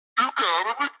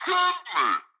gotta be kidding me.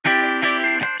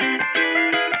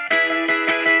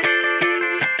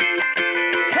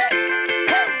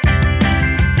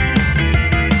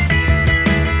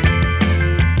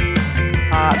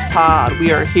 Pod,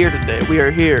 we are here today. We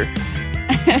are here.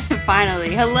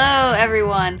 Finally. Hello,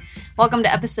 everyone. Welcome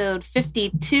to episode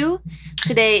 52.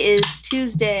 Today is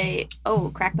Tuesday.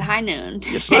 Oh, crack the high noon.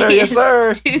 Yes, sir. Yes,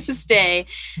 sir. Tuesday,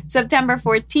 September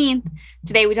 14th.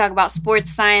 Today we talk about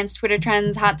sports, science, Twitter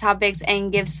trends, hot topics,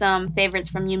 and give some favorites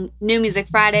from New Music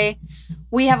Friday.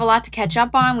 We have a lot to catch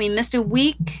up on. We missed a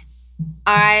week.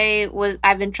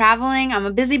 I've been traveling. I'm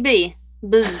a busy bee.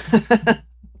 Buzz.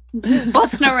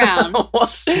 Buzzing around.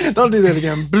 Don't do that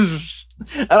again.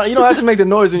 You don't have to make the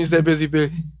noise when you say busy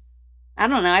bee. I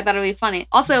don't know. I thought it would be funny.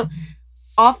 Also,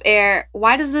 off air,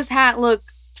 why does this hat look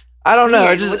I don't know.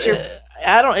 weird?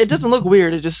 It doesn't look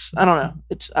weird. I don't know.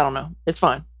 I don't know. It's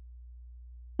fine.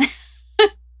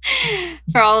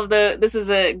 For all of this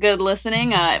is a good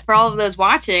listening. For all of those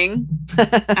watching,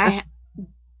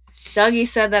 Dougie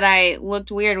said that I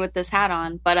looked weird with this hat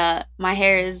on, but my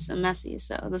hair is messy,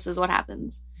 so this is what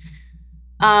happens.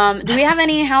 Do we have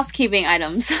any housekeeping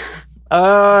items?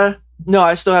 No,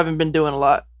 I still haven't been doing a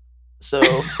lot. So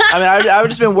I've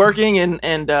just been working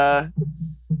and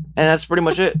that's pretty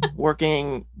much it.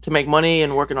 Working to make money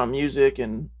and working on music,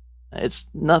 and it's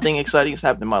nothing exciting has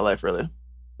happened in my life really,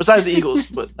 besides the Eagles.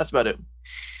 But that's about it.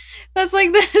 That's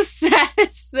like the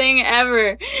saddest thing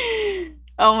ever.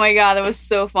 Oh my god, that was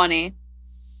so funny.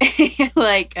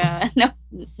 No,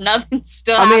 nothing's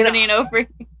still happening over.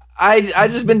 I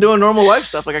just been doing normal life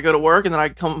stuff. Like I go to work and then I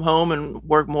come home and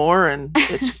work more, and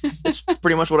it's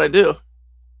pretty much what I do.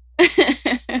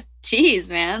 Jeez,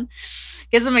 man,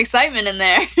 get some excitement in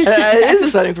there. It is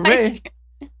exciting for me.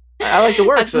 I like to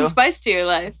work. Add some spice to your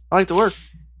life. I like to work.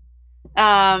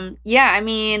 Yeah, I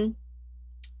mean,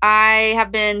 I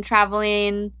have been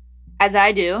traveling. As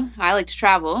I do. I like to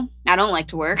travel. I don't like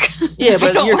to work. Yeah,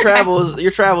 but your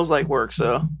travels like work,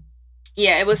 so.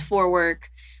 Yeah, it was for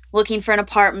work. Looking for an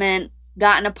apartment,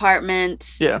 got an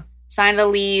apartment. Yeah. Signed a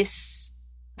lease,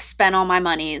 spent all my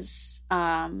monies.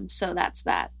 So that's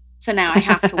that. So now I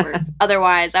have to work.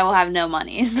 Otherwise, I will have no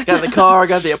monies. Got the car,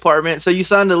 got the apartment. So you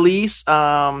signed a lease,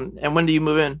 and when do you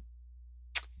move in?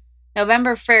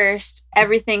 November 1st,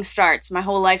 everything starts. My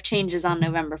whole life changes on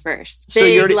November 1st.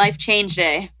 Big life change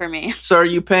day for me. So are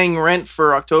you paying rent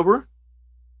for October?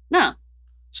 No.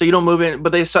 So you don't move in,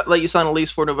 but they let you sign a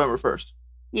lease for November 1st?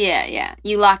 Yeah.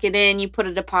 You lock it in, you put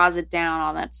a deposit down,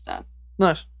 all that stuff.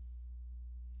 Nice.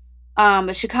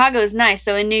 But Chicago is nice.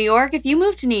 So in New York, if you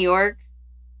move to New York,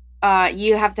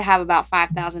 you have to have about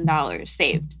 $5,000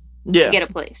 saved to get a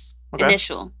place. Okay.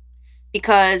 Initial.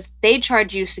 Because they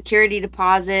charge you security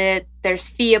deposit. There's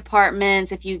fee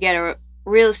apartments. If you get a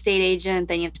real estate agent,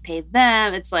 then you have to pay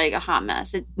them. It's like a hot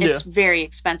mess. It's very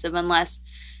expensive unless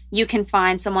you can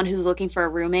find someone who's looking for a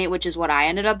roommate, which is what I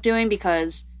ended up doing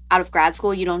because out of grad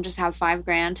school, you don't just have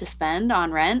 $5,000 to spend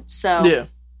on rent. So,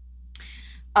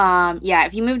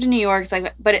 if you move to New York, it's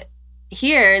like, but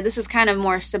here, this is kind of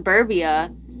more suburbia.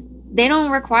 They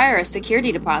don't require a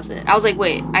security deposit. I was like,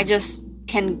 wait, I just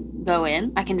can go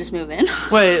in. I can just move in.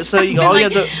 Wait, so all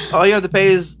you have to pay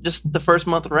is just the first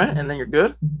month rent, and then you're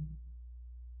good?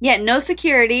 Yeah, no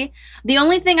security. The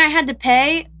only thing I had to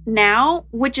pay now,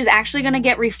 which is actually going to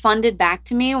get refunded back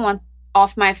to me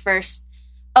off my first.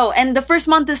 Oh, and the first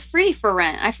month is free for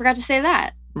rent. I forgot to say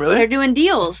that. Really? They're doing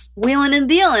deals, wheeling and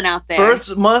dealing out there.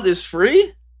 First month is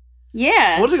free?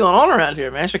 Yeah. What is going on around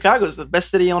here, man? Chicago is the best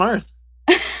city on earth.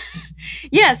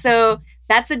 Yeah, so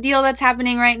that's a deal that's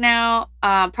happening right now.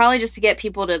 Probably just to get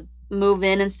people to move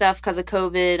in and stuff because of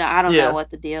COVID. I don't know what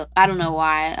the deal. I don't know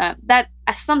why. That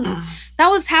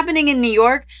was happening in New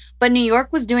York, but New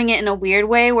York was doing it in a weird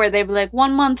way where they'd be like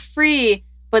 1 month free,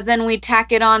 but then we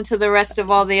tack it on to the rest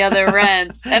of all the other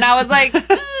rents. And I was like,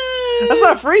 that's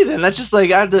not free then. That's just like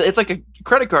it's like a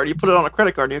credit card. You put it on a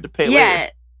credit card, you have to pay later. Yeah,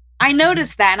 I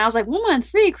noticed that, and I was like, 1 month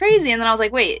free, crazy. And then I was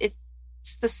like, wait, if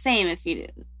it's the same if you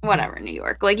did whatever, New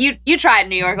York. Like you tried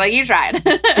New York, like you tried.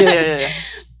 Yeah.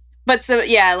 But so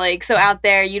out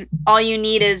there, all you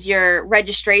need is your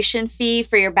registration fee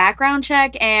for your background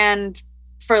check and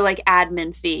for like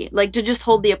admin fee, like to just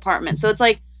hold the apartment. So it's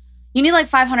like you need like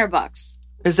 $500.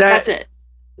 That's it.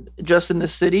 Just in the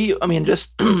city? I mean,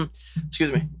 just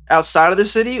excuse me, outside of the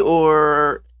city,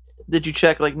 or did you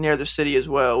check like near the city as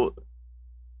well?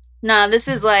 No, this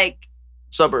is like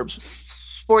suburbs.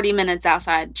 40 minutes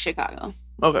outside Chicago.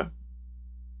 Okay.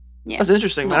 Yeah. That's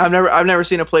interesting, man. I've never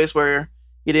seen a place where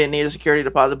you didn't need a security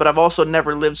deposit, but I've also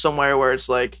never lived somewhere where it's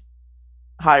like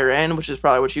higher end, which is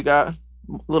probably what you got.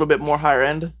 A little bit more higher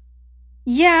end.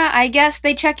 Yeah, I guess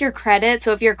they check your credit.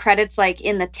 So if your credit's like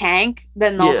in the tank,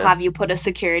 then they'll have you put a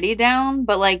security down.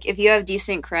 But like if you have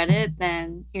decent credit,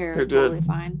 then you're totally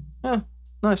fine. Yeah,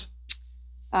 nice.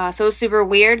 So it was super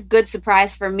weird. Good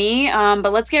surprise for me.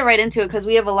 But let's get right into it because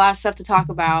we have a lot of stuff to talk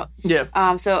about.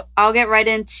 Yeah. So I'll get right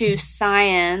into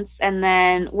science, and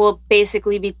then we'll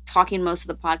basically be talking most of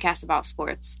the podcast about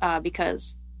sports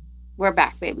because we're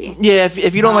back, baby. Yeah,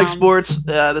 if you don't like sports,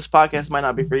 this podcast might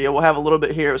not be for you. We'll have a little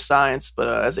bit here of science,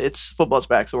 but it's football's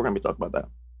back, so we're going to be talking about that.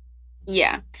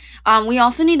 Yeah. We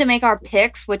also need to make our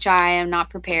picks, which I am not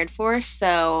prepared for,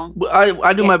 so...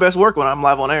 I do my best work when I'm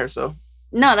live on air, so...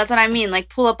 No, that's what I mean. Like,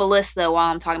 pull up a list, though,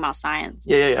 while I'm talking about science.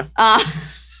 Yeah.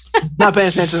 Not paying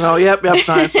attention, though. Yep,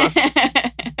 science stuff.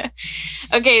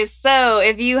 Okay, so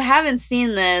if you haven't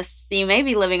seen this, you may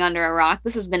be living under a rock.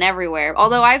 This has been everywhere.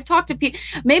 Although I've talked to people...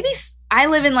 Maybe I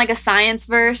live in, like, a science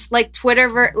verse, like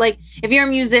Twitter... Like, if you're a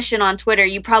musician on Twitter,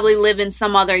 you probably live in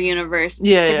some other universe.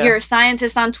 If you're a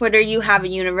scientist on Twitter, you have a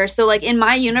universe. So, like, in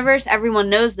my universe, everyone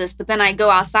knows this, but then I go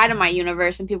outside of my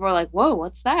universe, and people are like, whoa,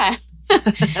 what's that?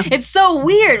 It's so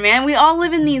weird, man. We all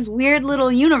live in these weird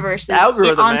little universes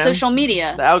on social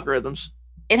media. The algorithms.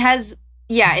 It has...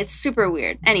 Yeah, it's super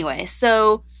weird. Anyway,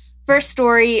 so first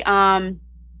story,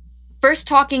 first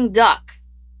talking duck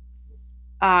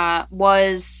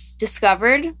was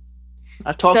discovered.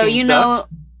 A talking duck?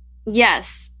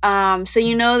 Yes. So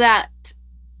you know that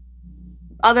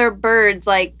other birds,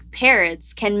 like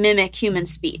parrots, can mimic human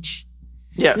speech.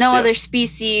 Yes. No other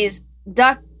species,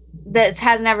 duck, that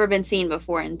has never been seen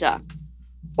before in duck.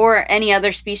 Or any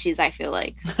other species, I feel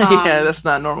like. Yeah, that's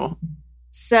not normal.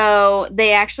 So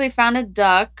they actually found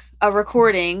a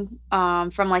recording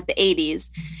from like the 80s,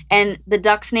 and the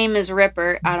duck's name is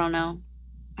Ripper. I don't know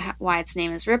why its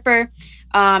name is Ripper.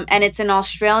 And it's an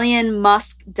Australian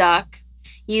musk duck.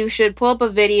 You should pull up a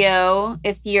video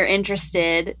if you're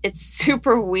interested. It's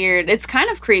super weird. It's kind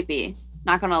of creepy.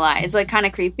 Not gonna lie. It's like kind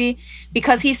of creepy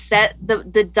because he said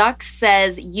the duck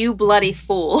says, "You bloody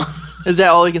fool." Is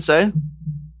that all he can say?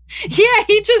 Yeah,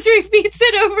 he just repeats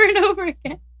it over and over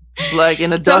again. Like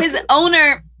in a duck. So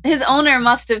his owner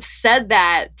must have said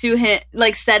that to him,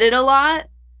 like said it a lot.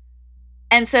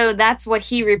 And so that's what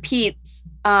he repeats.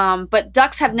 But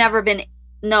ducks have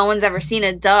no one's ever seen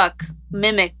a duck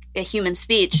mimic a human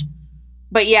speech.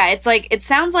 But yeah, it's like, it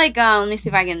sounds like, let me see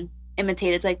if I can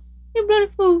imitate it. It's like, "You bloody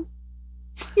fool.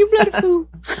 You bloody fool."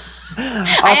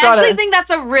 I actually think that's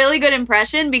a really good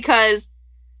impression because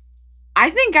I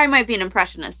think I might be an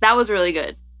impressionist. That was really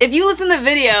good. If you listen to the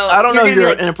video, I don't know if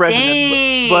you're an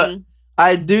impressionist, but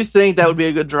I do think that would be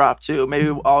a good drop too.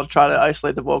 Maybe I'll try to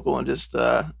isolate the vocal and just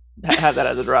have that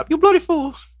as a drop. "You bloody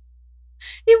fool.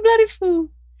 You bloody fool."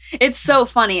 It's so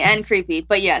funny and creepy.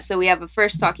 But yeah, so we have a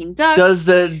first talking duck. Does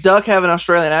the duck have an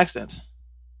Australian accent?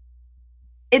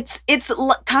 It's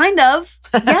kind of.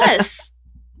 Yes.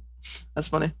 That's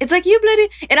funny. It's like, "You bloody..."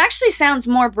 It actually sounds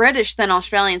more British than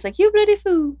Australian. It's like, "You bloody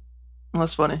fool."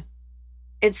 That's funny.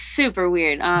 It's super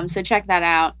weird. So check that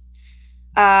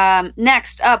out.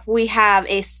 Next up, we have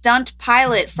a stunt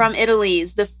pilot from Italy,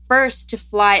 the first to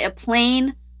fly a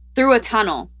plane through a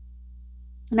tunnel.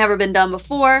 Never been done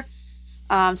before.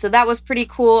 So that was pretty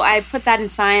cool. I put that in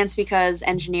science because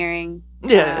engineering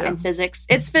and physics.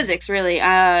 It's physics, really.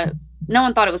 No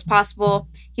one thought it was possible.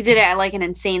 He did it at like an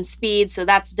insane speed, so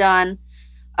that's done.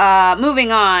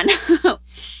 Moving on.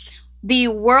 The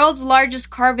world's largest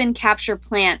carbon capture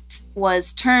plant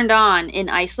was turned on in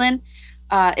Iceland.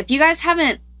 If you guys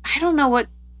haven't, I don't know what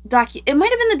it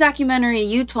might have been the documentary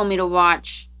you told me to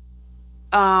watch.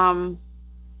 I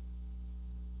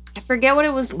forget what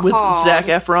it was called. With Zac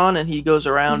Efron, and he goes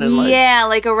around and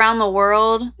like around the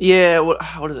world. Yeah,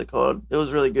 what is it called? It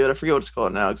was really good. I forget what it's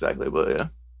called now exactly, but yeah.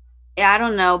 Yeah, I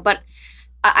don't know, but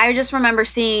I just remember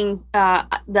seeing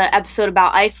the episode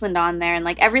about Iceland on there, and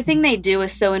like everything they do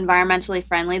is so environmentally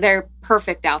friendly. They're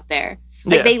perfect out there.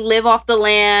 Like they live off the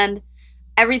land.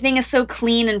 Everything is so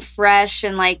clean and fresh,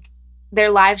 and like their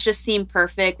lives just seem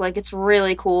perfect. Like it's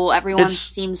really cool. Everyone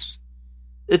seems.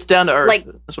 It's down to earth. Like,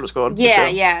 that's what it's called. Yeah,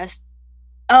 yeah.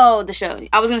 Oh, the show.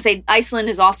 I was gonna say Iceland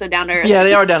is also down to earth. Yeah,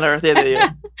 they are down to earth.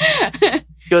 Yeah.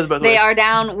 Goes both ways. They are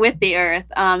down with the earth.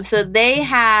 So they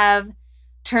have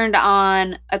turned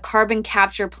on a carbon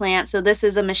capture plant. So this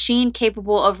is a machine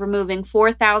capable of removing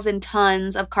 4,000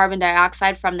 tons of carbon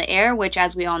dioxide from the air, which,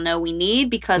 as we all know, we need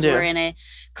because we're in a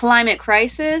climate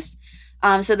crisis.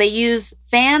 So they use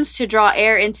fans to draw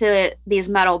air into these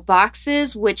metal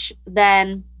boxes, which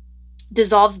then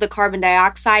dissolves the carbon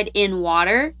dioxide in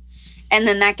water. And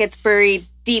then that gets buried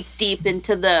deep, deep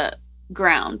into the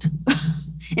ground.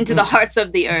 into the hearts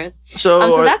of the earth.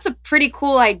 So that's a pretty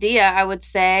cool idea, I would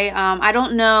say. I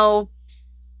don't know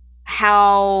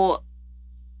how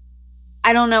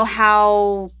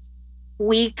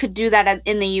we could do that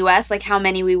in the U.S., like how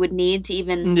many we would need to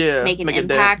even make an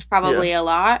impact. Probably a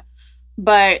lot.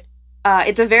 But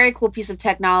it's a very cool piece of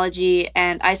technology,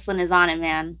 and Iceland is on it,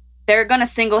 man. They're going to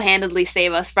single-handedly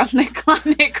save us from the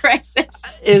climate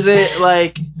crisis. Is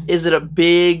it a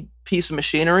big piece of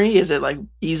machinery? Is it like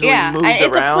easily moved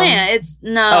around? It's a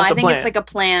plant. I think it's like a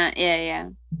plant. Yeah.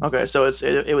 Okay, so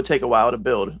it would take a while to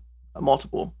build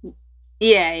multiple.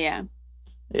 Yeah.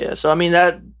 Yeah, so I mean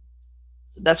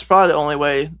that's probably the only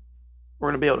way we're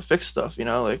gonna be able to fix stuff,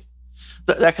 like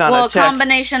that kind of tech.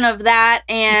 Combination of that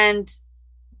and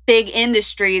big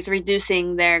industries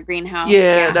reducing their greenhouse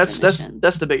gas emissions.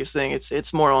 That's the biggest thing.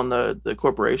 It's more on the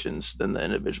corporations than the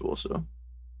individual. So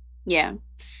yeah.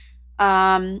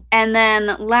 And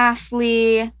then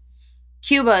lastly,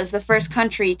 Cuba is the first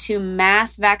country to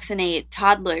mass vaccinate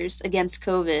toddlers against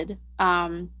COVID.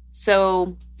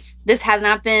 So this has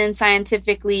not been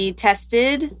scientifically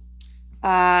tested.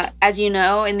 As you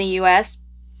know, in the U.S.,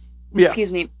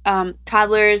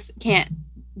 toddlers can't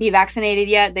be vaccinated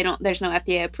yet. There's no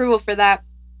FDA approval for that.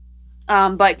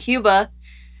 But Cuba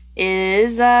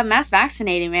is mass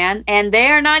vaccinating, man. And they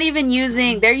are not even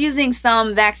they're using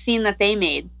some vaccine that they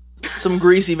made. Some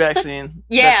greasy vaccine.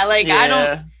 I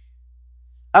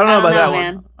don't know about that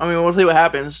man. one. I mean, we'll see what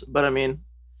happens, but I mean,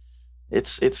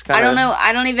 it's kind of... I don't know.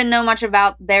 I don't even know much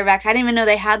about their vaccine. I didn't even know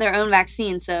they had their own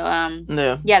vaccine. So,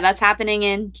 that's happening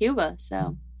in Cuba.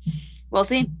 So, we'll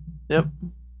see. Yep.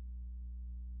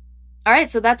 All right.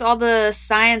 So, that's all the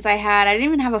science I had. I didn't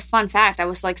even have a fun fact. I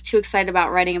was, too excited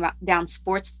about writing down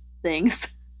sports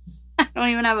things. I don't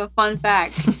even have a fun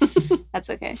fact.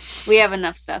 That's okay. We have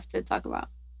enough stuff to talk about.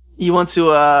 You want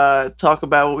to talk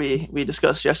about what we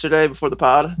discussed yesterday before the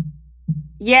pod?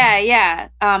 Yeah.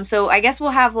 So I guess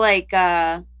we'll have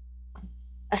a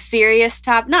serious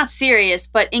not serious,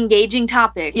 but engaging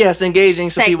topic. Yes, engaging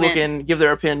segment. So people can give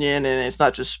their opinion, and it's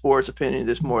not just sports opinion.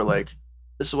 It's more like,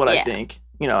 this is what I think.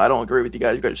 I don't agree with you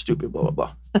guys. You guys are stupid, blah, blah,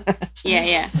 blah.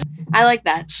 Yeah. I like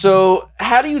that. So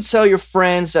how do you tell your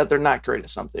friends that they're not great at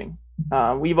something?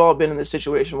 We've all been in this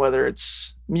situation, whether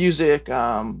it's music,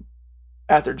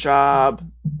 at their job,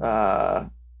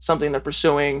 something they're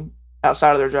pursuing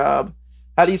outside of their job.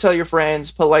 How do you tell your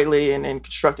friends politely and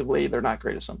constructively they're not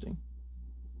great at something?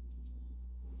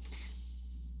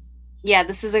 Yeah,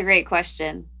 this is a great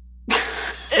question.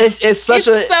 It's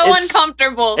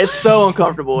uncomfortable. It's so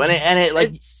uncomfortable, and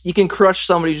it you can crush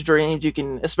somebody's dreams. You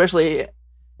can, especially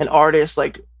an artist,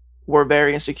 we're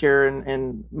very insecure,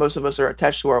 and most of us are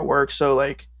attached to our work.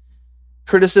 So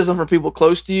criticism from people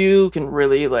close to you can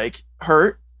really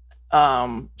hurt.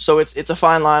 So it's a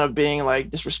fine line of being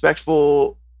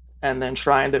disrespectful and then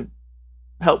trying to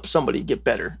help somebody get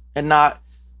better, and not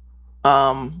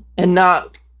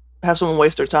have someone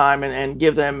waste their time and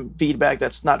give them feedback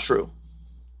that's not true.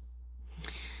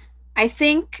 I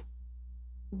think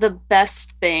the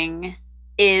best thing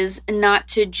is not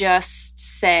to just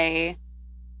say,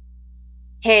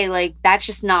 hey, that's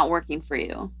just not working for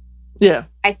you. Yeah.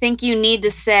 I think you need to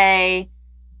say,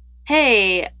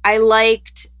 hey, I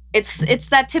liked... It's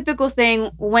that typical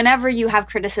thing whenever you have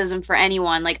criticism for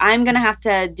anyone. I'm going to have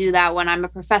to do that when I'm a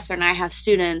professor and I have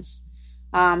students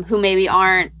who maybe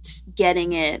aren't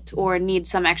getting it or need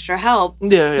some extra help.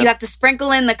 Yeah. You have to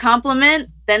sprinkle in the compliment,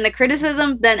 then the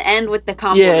criticism, then end with the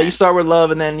compliment. Yeah, you start with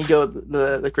love and then you go with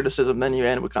the criticism, then you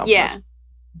end with compliments.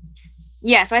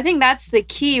 Yeah, so I think that's the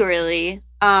key, really.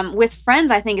 With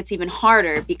friends, I think it's even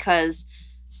harder because,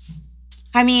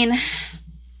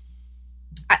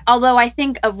 although I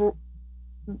think of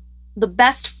the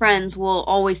best friends will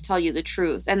always tell you the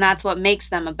truth, and that's what makes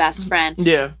them a best friend.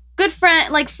 Yeah. Good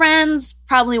friends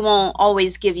probably won't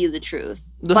always give you the truth.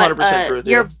 The 100% truth,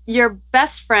 yeah. Your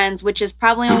best friends, which is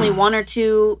probably only one or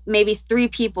two, maybe three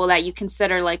people that you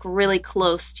consider really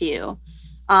close to you,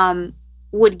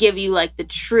 would give you the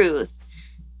truth.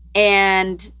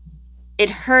 And it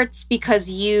hurts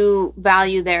because you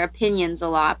value their opinions a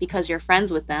lot because you're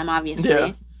friends with them, obviously.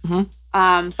 Yeah.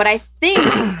 Mm-hmm. But I think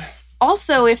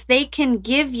also if they can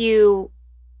give you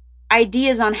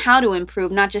ideas on how to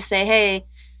improve, not just say, hey,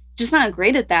 just not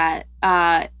great at that.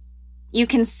 You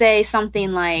can say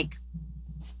something like,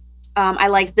 I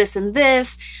like this and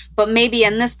this, but maybe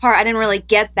in this part, I didn't really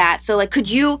get that. So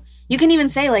you can even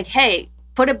say hey,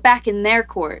 put it back in their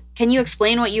court. Can you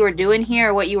explain what you were doing here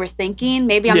or what you were thinking?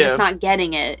 Maybe I'm just not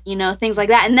getting it, things like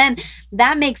that. And then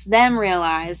that makes them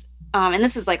realize, and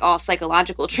this is all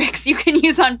psychological tricks you can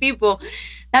use on people,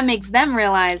 that makes them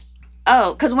realize,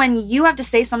 oh, because when you have to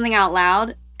say something out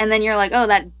loud, and then you're like, oh,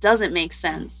 that doesn't make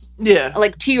sense. Yeah.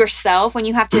 Like, to yourself, when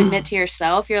you have to admit to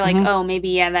yourself, you're like, oh, maybe,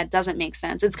 yeah, that doesn't make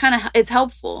sense. It's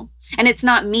helpful. And it's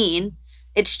not mean.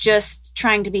 It's just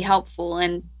trying to be helpful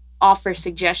and offer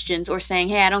suggestions or saying,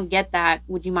 hey, I don't get that.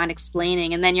 Would you mind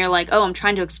explaining? And then you're like, oh, I'm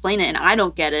trying to explain it and I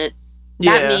don't get it.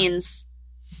 That means,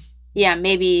 yeah,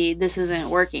 maybe this isn't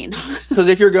working. Because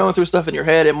if you're going through stuff in your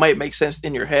head, it might make sense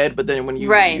in your head, but then when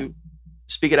you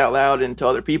speak it out loud and to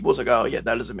other people, it's like, oh, yeah,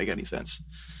 that doesn't make any sense.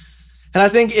 And I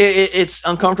think it's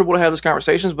uncomfortable to have those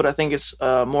conversations, but I think it's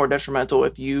more detrimental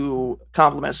if you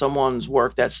compliment someone's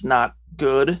work that's not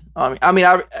good. I mean,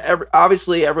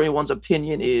 obviously, everyone's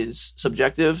opinion is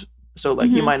subjective. So, like,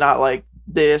 you might not like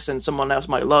this and someone else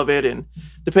might love it, and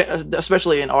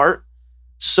especially in art.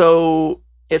 So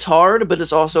it's hard, but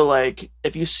it's also like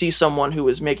if you see someone who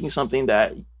is making something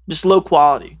that just low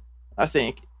quality, I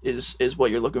think is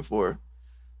what you're looking for,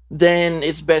 then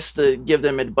it's best to give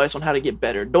them advice on how to get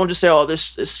better. Don't just say, oh,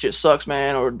 this shit sucks,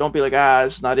 man. Or don't be like,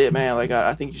 it's not it, man. Like,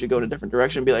 I think you should go in a different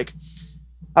direction. Be like,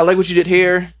 I like what you did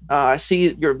here. I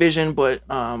see your vision, but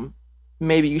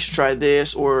maybe you should try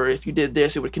this. Or if you did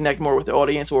this, it would connect more with the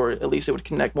audience, or at least it would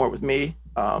connect more with me.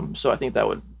 So I think that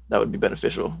would be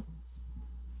beneficial.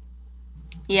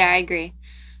 Yeah, I agree.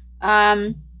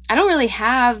 I don't really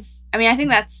have... I mean, I think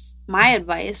that's my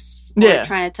advice for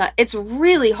trying to it's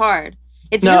really hard.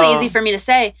 It's really easy for me to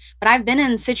say, but I've been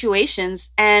in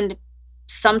situations and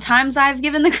sometimes I've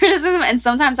given the criticism and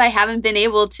sometimes I haven't been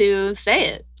able to say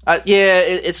it.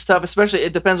 It's tough, especially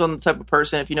it depends on the type of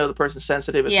person. If you know the person's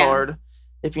sensitive, it's hard.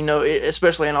 If you know,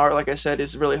 especially in art, like I said,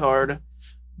 it's really hard.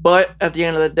 But at the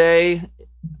end of the day,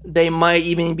 they might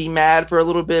even be mad for a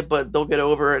little bit, but they'll get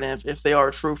over it. And if they are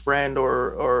a true friend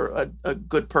or a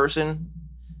good person,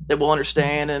 they will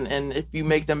understand. And if you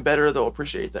make them better, they'll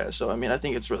appreciate that. So, I mean, I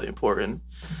think it's really important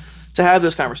to have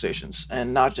those conversations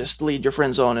and not just lead your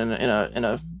friends on in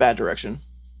a bad direction.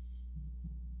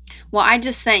 Well, I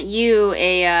just sent you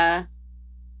a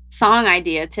song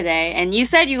idea today, and you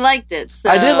said you liked it. So.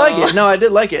 I did like it. No, I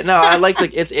did like it. No, I like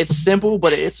it's simple,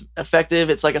 but it's effective.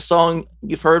 It's like a song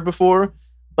you've heard before,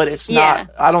 but it's not.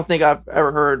 I don't think I've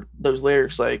ever heard those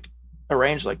lyrics like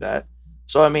arranged like that.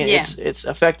 So I mean, it's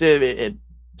effective. It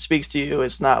speaks to you.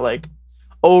 It's not like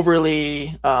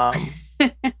overly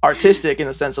artistic in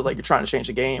the sense of like you're trying to change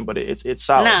the game, but it's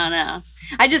solid. No.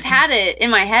 I just had it in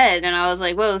my head, and I was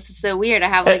like, "Whoa, this is so weird." I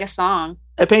have like a song.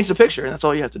 It paints a picture, and that's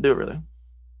all you have to do, really.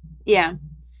 Yeah.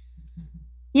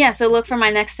 So look for my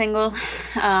next single.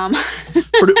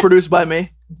 Produced by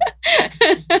me.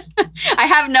 I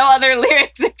have no other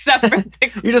lyrics except for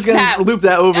you're just gonna loop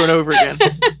that over and over again.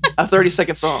 A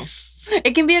 30-second song.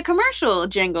 It can be a commercial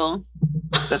jingle.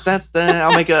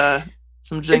 I'll make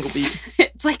some jingle beat.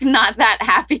 It's like not that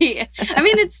happy. I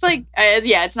mean, it's like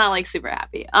it's not like super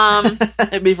happy.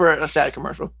 It'd be for a sad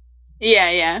commercial.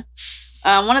 Yeah.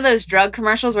 One of those drug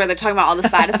commercials where they're talking about all the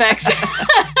side effects.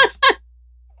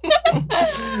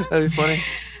 That'd be funny.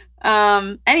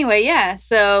 Anyway,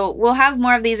 so we'll have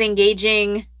more of these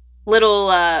engaging little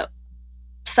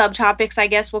subtopics, I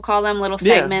guess we'll call them, little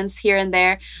segments here and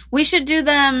there. We should do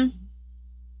them.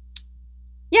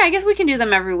 Yeah, I guess we can do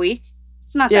them every week.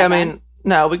 It's not that bad. I mean,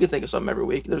 no, we could think of something every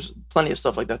week. There's plenty of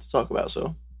stuff like that to talk about,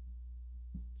 so.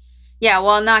 Yeah,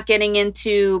 well, not getting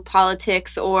into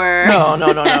politics or...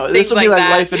 No. This will be like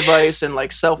life advice and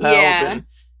like self-help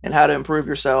and how to improve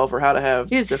yourself or how to have...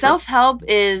 Dude, self-help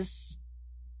is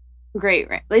great.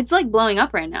 Right? It's like blowing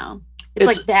up right now. It's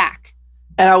like back.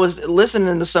 And I was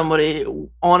listening to somebody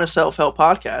on a self-help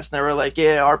podcast, and they were like,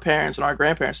 yeah, our parents and our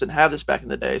grandparents didn't have this back in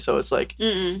the day. So it's like,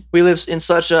 we live in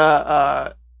such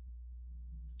a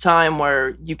time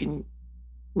where you can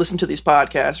listen to these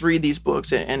podcasts, read these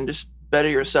books, and just better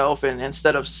yourself. And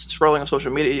instead of scrolling on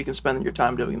social media, you can spend your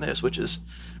time doing this, which is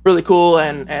really cool,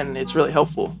 and it's really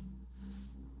helpful.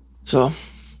 So,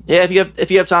 yeah, if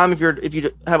you have time, if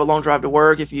you have a long drive to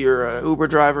work, if you're an Uber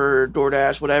driver,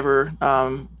 DoorDash, whatever,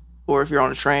 or if you're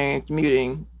on a train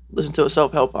commuting, listen to a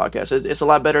self-help podcast. It's a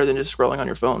lot better than just scrolling on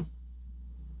your phone.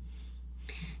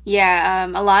 Yeah,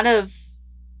 a lot of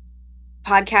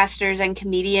podcasters and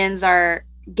comedians are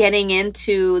getting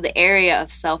into the area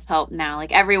of self-help now.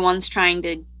 Like, everyone's trying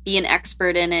to be an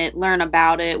expert in it, learn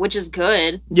about it, which is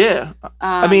good. Yeah.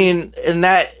 I mean, in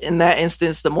that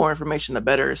instance, the more information, the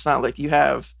better. It's not like you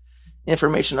have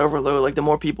information overload. Like, the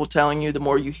more people telling you, the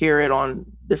more you hear it on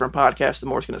different podcasts, the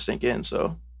more it's going to sink in.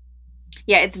 So,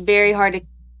 yeah, it's very hard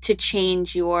to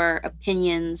change your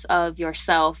opinions of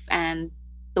yourself and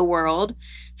the world.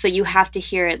 So you have to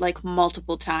hear it like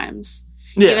multiple times.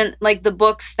 Yeah. Even like the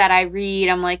books that I read,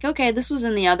 I'm like, okay, this was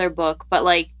in the other book, but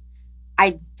like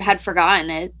I had forgotten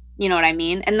it, You know what I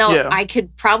mean? And though I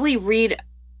could probably read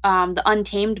the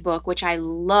Untamed book, which I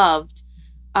loved.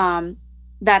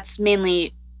 That's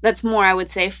more, I would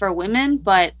say, for women,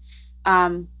 but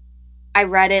I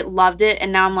read it, loved it,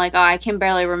 and now I'm like, oh, I can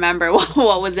barely remember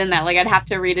what was in that. Like, I'd have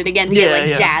to read it again to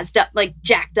get jazzed up, like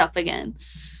jacked up again.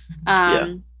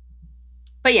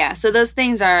 But yeah, so those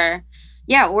things are,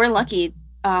 we're lucky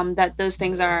that those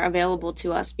things are available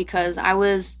to us, because I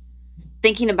was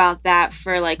thinking about that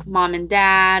for like mom and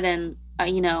dad, and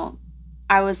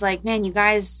I was like, man, you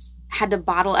guys had to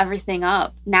bottle everything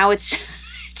up. Now it's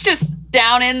just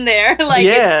down in there, like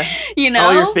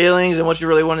all your feelings and what you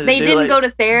really wanted to do. They didn't go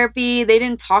to therapy. They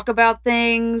didn't talk about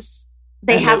things.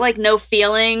 They have like no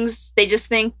feelings. They just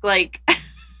think like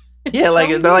they're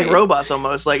like robots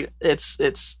almost. Like it's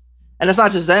and it's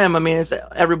not just them. I mean, it's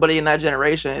everybody in that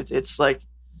generation. It's like,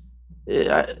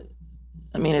 I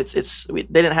mean, they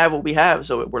didn't have what we have,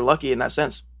 so we're lucky in that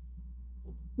sense.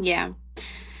 Yeah.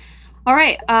 All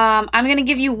right. I'm gonna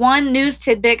give you one news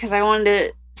tidbit because I wanted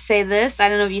to say this. I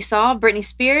don't know if you saw Britney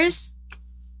Spears.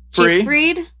 She's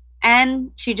freed,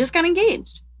 and she just got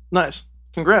engaged. Nice.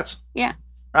 Congrats. Yeah.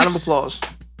 Round of applause.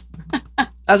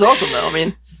 That's awesome, though. I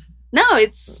mean, no,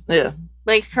 it's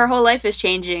like her whole life is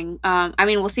changing. I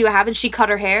mean, we'll see what happens. She cut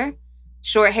her hair,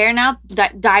 short hair now,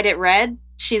 dyed it red.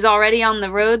 She's already on the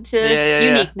road to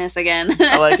uniqueness again.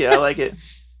 I like it.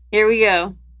 Here we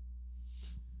go.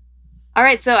 All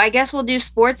right, so I guess we'll do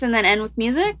sports and then end with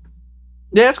music.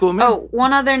 Yeah, that's cool, man. Oh,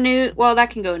 one other well, that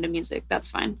can go into music. That's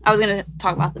fine. I was going to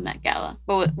talk about the Met Gala,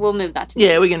 but we'll move that to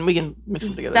music. Yeah, we can mix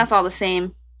them together. That's all the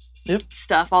same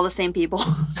stuff, all the same people.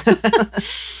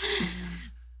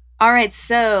 All right,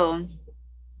 so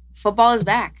football is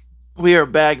back. We are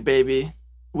back, baby.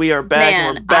 We are back,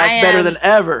 and we're back better than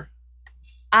ever.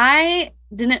 I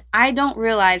don't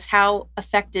realize how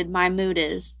affected my mood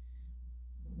is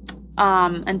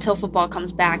until football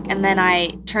comes back, and then I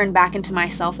turn back into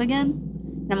myself again.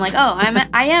 And I'm like, oh,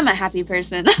 I am a happy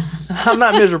person. I'm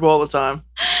not miserable all the time.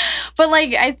 But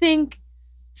like, I think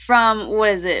from what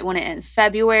is it when it ends?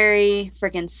 February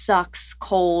freaking sucks,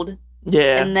 cold.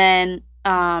 Yeah. And then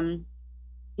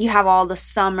you have all the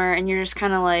summer, and you're just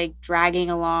kind of like dragging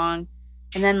along.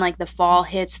 And then like the fall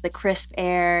hits, the crisp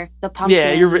air, the pumpkin.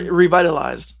 Yeah, you're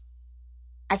revitalized.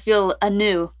 I feel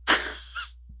anew.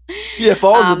 Yeah,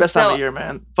 fall is the best time of year,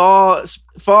 man.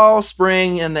 Fall,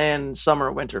 spring, and then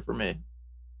summer, winter for me.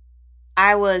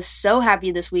 I was so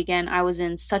happy this weekend. I was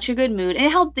in such a good mood.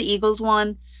 It helped the Eagles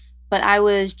won, but I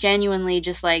was genuinely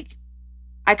just like,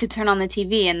 I could turn on the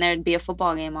TV and there'd be a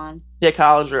football game on. Yeah,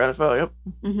 college or NFL, yep.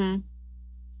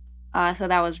 Mm-hmm. So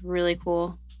that was really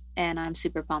cool, and I'm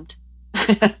super pumped.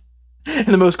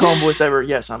 In the most calm voice ever.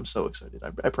 Yes, I'm so excited.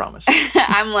 I promise.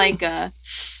 I'm like,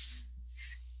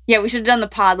 we should have done the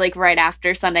pod like right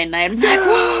after Sunday night. I'm like,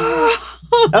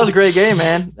 whoa! That was a great game,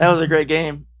 man. That was a great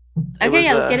game.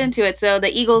 Okay, let's get into it. So the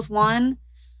Eagles won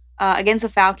against the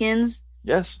Falcons.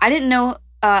 Yes. I didn't know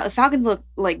the Falcons look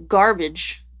like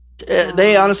garbage.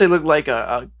 They honestly looked like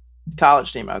a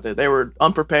college team out there. They were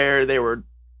unprepared. They were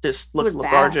just looked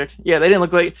lethargic. Bad. Yeah, they didn't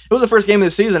look like it was the first game of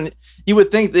the season. You would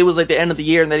think it was like the end of the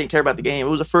year and they didn't care about the game. It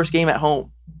was the first game at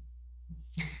home.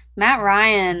 Matt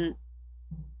Ryan,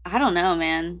 I don't know,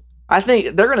 man. I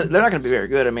think they're not gonna be very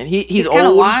good. I mean, he's kind of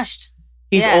old. Washed.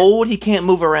 He's old. He can't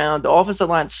move around. The offensive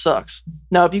line sucks.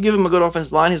 Now, if you give him a good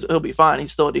offensive line, he'll be fine.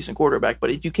 He's still a decent quarterback. But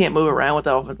if you can't move around with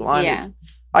that offensive line,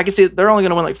 I can see they're only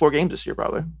going to win like 4 games this year,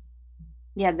 probably.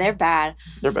 Yeah, they're bad.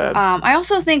 They're bad. I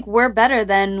also think we're better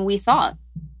than we thought.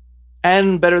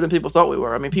 And better than people thought we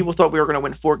were. I mean, people thought we were going to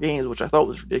win 4 games, which I thought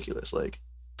was ridiculous. Like,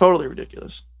 totally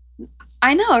ridiculous.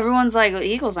 I know. Everyone's like, the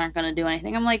Eagles aren't going to do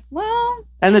anything. I'm like, well.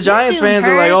 And the Giants fans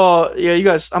are like, oh, yeah, you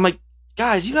guys. I'm like,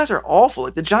 guys, you guys are awful.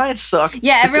 Like, the Giants suck.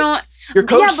 Yeah, everyone. Your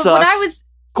coach sucks.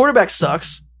 Quarterback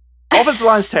sucks. Offensive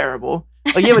line's terrible.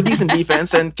 Like, you have a decent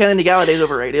defense, and Kenny Galladay's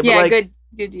overrated. Yeah, but like,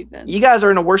 good defense. You guys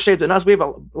are in a worse shape than us. We have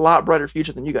a lot brighter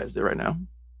future than you guys do right now.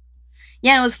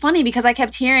 Yeah, and it was funny because I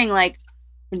kept hearing, like,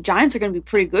 the Giants are going to be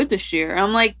pretty good this year. And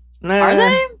I'm like, are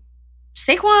they?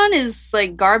 Saquon is,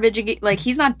 like, garbage. Like,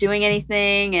 he's not doing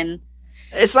anything. And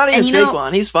it's not even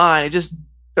Saquon. He's fine. It just,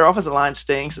 their offensive line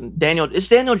stinks. And it's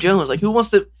Daniel Jones. Like, who wants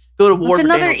to go to war for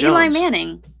Daniel Jones? It's another Eli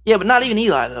Manning. Yeah, but not even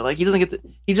Eli, though. Like, he doesn't get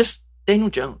he just, Daniel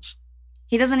Jones.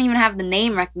 He doesn't even have the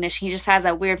name recognition. He just has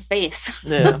that weird face.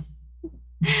 Yeah.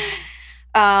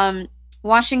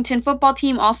 Washington football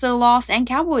team also lost, and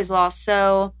Cowboys lost.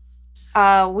 So,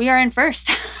 we are in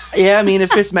first. Yeah, I mean, if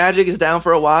Fitzmagic is down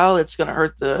for a while, it's going to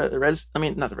hurt the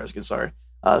Redskins, sorry.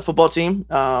 The football team.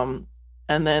 And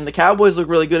then the Cowboys look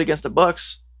really good against the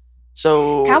Bucks.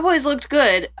 So Cowboys looked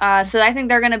good. So I think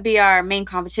they're going to be our main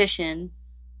competition.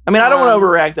 I mean, I don't want to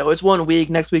overreact though. It's 1 week.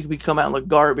 Next week we come out and look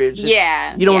garbage. You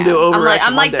don't want to do overreaction.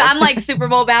 I'm like Super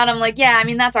Bowl bound. I'm like, yeah. I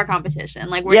mean, that's our competition.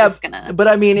 Like we're just gonna. But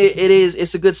I mean,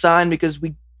 it's a good sign because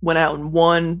we went out and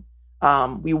won.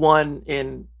 We won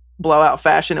in blowout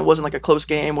fashion. It wasn't like a close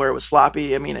game where it was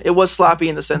sloppy. I mean, it was sloppy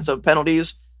in the sense of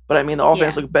penalties, but I mean, the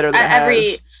offense looked better than it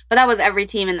has. But that was every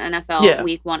team in the NFL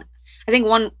week one. I think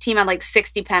one team had like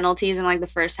 60 penalties in like the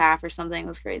first half or something. It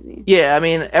was crazy. Yeah, I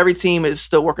mean, every team is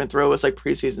still working through. It's like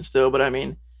preseason still, but I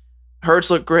mean,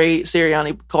 Hurts looked great.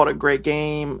 Sirianni called a great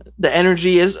game. The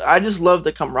energy I just love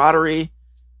the camaraderie.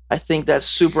 I think that's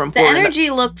super important. The energy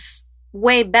looks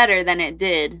way better than it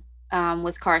did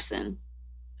with Carson.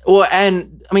 Well,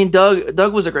 and I mean,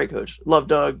 Doug was a great coach. Love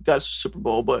Doug. Got a Super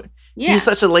Bowl, but he's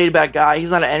such a laid back guy. He's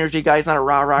not an energy guy. He's not a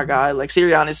rah-rah guy. Like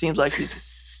Sirianni seems like he's...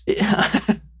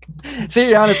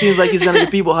 Sirianni seems like he's going to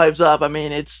get people hyped up. I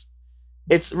mean, it's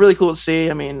really cool to see.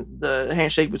 I mean, the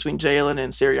handshake between Jalen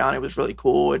and Sirianni was really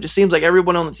cool. It just seems like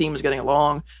everyone on the team is getting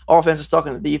along. Offense is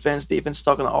talking to defense is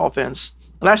talking to offense.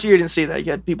 Last year, you didn't see that.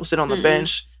 You had people sit on the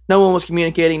bench. No one was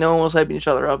communicating. No one was hyping each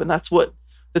other up. And that's what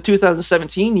the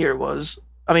 2017 year was.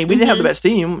 I mean, we didn't have the best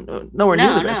team. Nowhere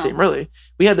near the best team, really.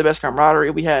 We had the best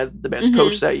camaraderie. We had the best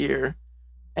coach that year.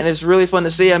 And it's really fun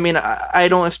to see. I mean, I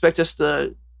don't expect us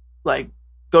to, like,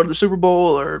 go to the Super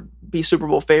Bowl or be Super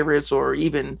Bowl favorites or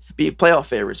even be playoff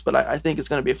favorites, but I think it's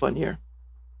going to be a fun year.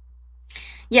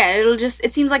 Yeah,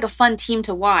 it seems like a fun team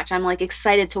to watch. I'm like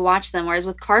excited to watch them. Whereas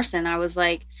with Carson, I was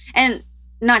like, and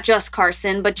not just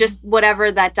Carson, but just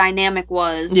whatever that dynamic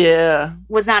was. Yeah.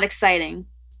 Was not exciting.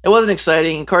 It wasn't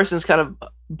exciting. Carson's kind of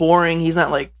boring. He's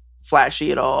not like flashy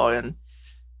at all. And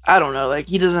I don't know, like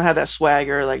he doesn't have that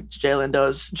swagger like Jalen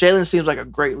does. Jalen seems like a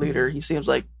great leader. He seems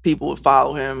like people would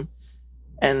follow him.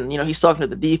 And, he's talking to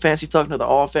the defense. He's talking to the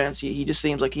offense. He just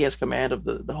seems like he has command of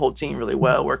the whole team really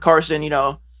well. Where Carson,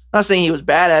 not saying he was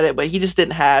bad at it, but he just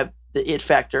didn't have the it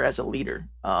factor as a leader.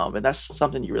 And that's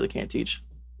something you really can't teach.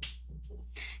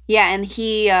 Yeah, and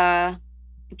he,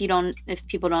 if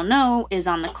people don't know, is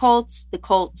on the Colts. The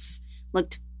Colts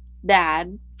looked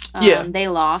bad. They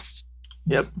lost.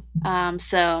 Yep.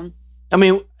 So... I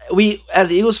mean, we,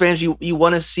 as Eagles fans, you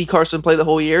want to see Carson play the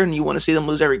whole year, and you want to see them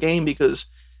lose every game because...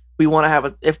 we want to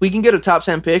have if we can get a top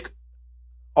 10 pick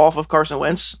off of Carson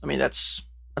Wentz, I mean, that's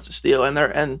a steal. And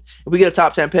if we get a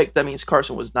top 10 pick, that means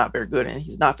Carson was not very good, and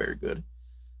he's not very good.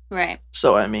 Right.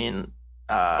 So, I mean,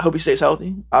 I hope he stays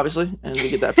healthy, obviously, and we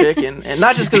get that pick. and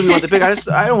not just because we want the pick.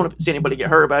 I don't want to see anybody get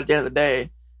hurt, but at the end of the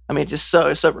day, I mean, it's so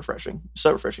refreshing.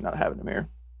 So refreshing not having him here.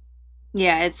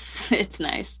 Yeah, it's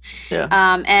nice. Yeah.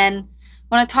 And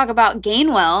want to talk about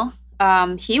Gainwell.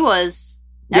 He was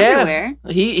everywhere.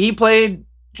 He played...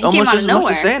 He almost as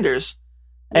much as Sanders.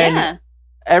 And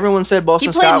everyone said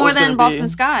Boston Scott was going to be... He played more than Boston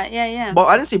Scott. Yeah. Well,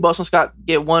 I didn't see Boston Scott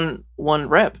get one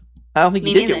rep. I don't think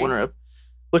he did get one rep,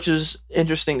 which is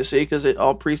interesting to see because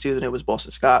all preseason it was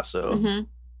Boston Scott. So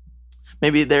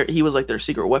maybe he was like their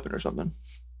secret weapon or something.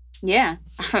 Yeah.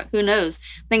 Who knows?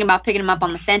 Thinking about picking him up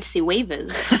on the fantasy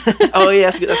waivers. Oh, yeah.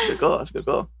 That's a good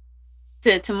call.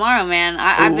 Tomorrow, man.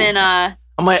 I've been... I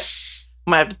might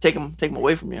have to take him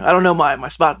away from you. I don't know my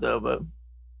spot, though, but...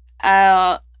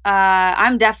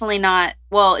 I'm definitely not.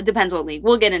 Well, it depends what league.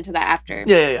 We'll get into that after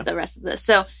the rest of this.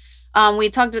 So, we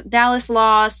talked. Dallas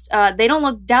lost.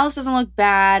 Dallas doesn't look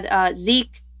bad.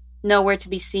 Zeke nowhere to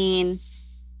be seen.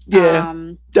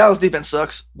 Yeah, Dallas defense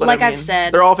sucks. But like I've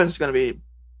said, their offense is going to be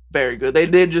very good. They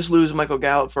did just lose Michael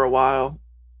Gallup for a while,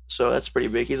 so that's pretty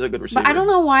big. He's a good receiver. But I don't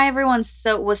know why everyone was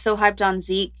so hyped on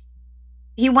Zeke.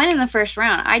 He went in the first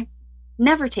round. I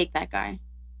never take that guy.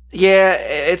 Yeah,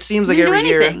 it seems like every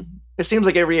year. It seems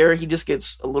like every year he just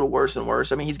gets a little worse and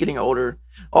worse. I mean, he's getting older.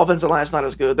 Offensive line's not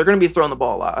as good. They're going to be throwing the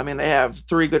ball a lot. I mean, they have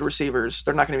 3 good receivers.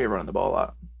 They're not going to be running the ball a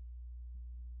lot.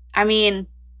 I mean,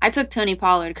 I took Tony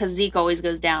Pollard because Zeke always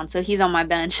goes down, so he's on my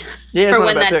bench for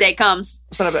when that day comes.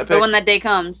 It's not a bad pick. For when that day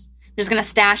comes. I'm just going to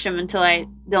stash him until I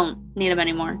don't need him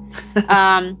anymore.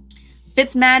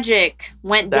 Fitzmagic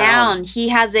went down. He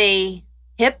has a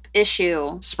hip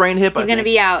issue. Sprained hip, He's going to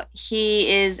be out. He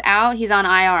is out. He's on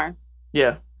IR.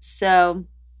 Yeah. So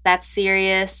that's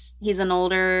serious. He's an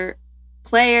older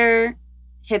player.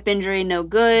 Hip injury, no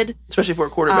good. Especially for a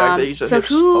quarterback that usually hips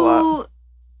a lot.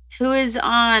 Who is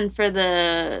on for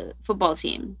the football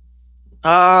team?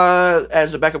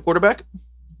 As a backup quarterback?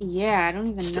 Yeah, I don't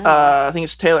even know. I think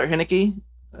it's Taylor Heinicke.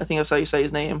 I think that's how you say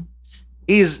his name.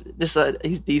 He's just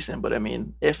he's decent, but I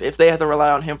mean, if they have to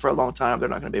rely on him for a long time, they're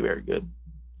not going to be very good.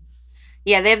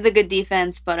 Yeah, they have the good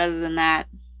defense, but other than that,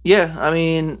 yeah, I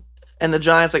mean, and the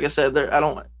Giants, like I said, I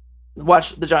don't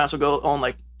watch the Giants will go on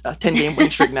like 10-game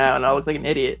winning streak now, and I'll look like an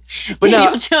idiot. But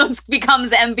Daniel Jones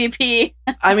becomes MVP.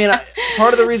 I mean,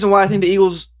 part of the reason why I think the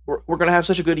Eagles were going to have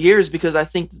such a good year is because I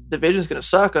think the division's going to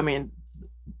suck. I mean,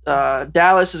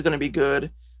 Dallas is going to be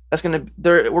good.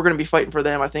 We're going to be fighting for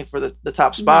them, I think, for the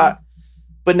top spot. Mm-hmm.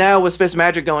 But now with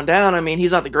Fitzmagic going down, I mean,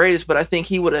 he's not the greatest, but I think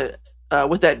he would have,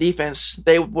 with that defense,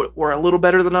 they were a little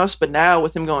better than us. But now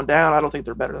with him going down, I don't think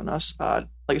they're better than us. Like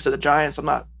I said, the Giants, I'm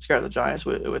not scared of the Giants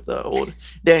with the old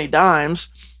Danny Dimes.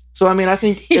 So, I mean, I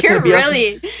think it's you're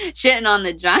really shitting on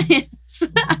the Giants.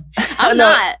 I'm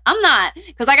not,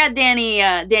 because I got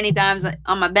Danny Dimes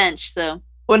on my bench. So,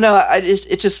 well, no, it's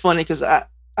just funny because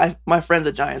my friend's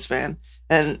a Giants fan,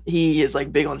 and he is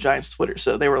like big on Giants Twitter.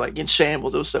 So they were like in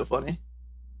shambles. It was so funny.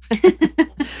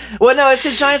 Well, no, it's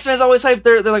because Giants fans always hype.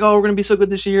 They're like, "Oh, we're gonna be so good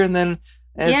this year," and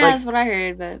it's that's what I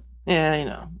heard. But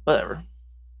yeah, whatever.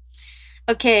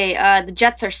 Okay, the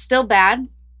Jets are still bad.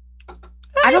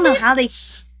 I don't know how they.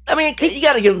 I mean, you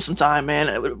got to give them some time,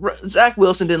 man. Zach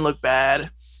Wilson didn't look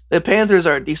bad. The Panthers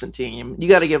are a decent team. You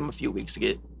got to give them a few weeks to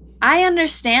get. I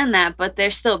understand that, but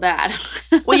they're still bad.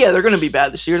 Well, yeah, they're going to be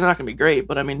bad this year. They're not going to be great,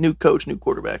 but I mean, new coach, new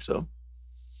quarterback, so.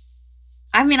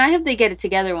 I mean, I hope they get it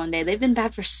together one day. They've been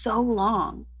bad for so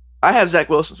long. I have Zach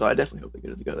Wilson, so I definitely hope they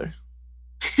get it together.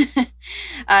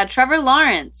 Trevor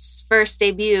Lawrence, first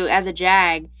debut as a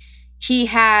Jag. He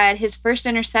had his first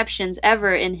interceptions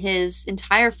ever in his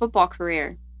entire football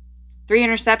career. 3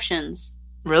 interceptions.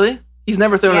 Really? He's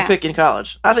never thrown a pick in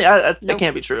college. I think that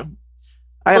can't be true.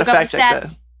 I got to fact check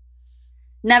that.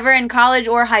 Never in college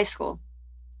or high school.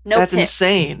 No That's picks.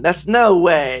 Insane. That's no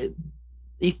way.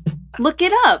 Look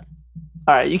it up.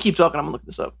 All right, you keep talking. I'm going to look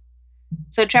this up.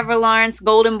 So Trevor Lawrence,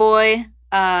 Golden Boy,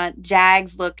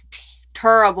 Jags look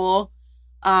terrible.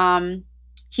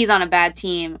 He's on a bad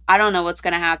team. I don't know what's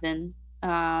going to happen.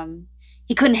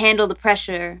 He couldn't handle the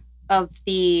pressure of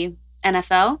the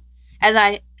NFL. As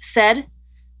I said,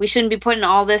 we shouldn't be putting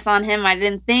all this on him. I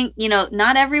didn't think,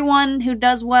 not everyone who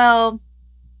does well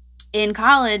in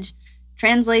college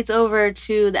translates over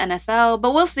to the NFL,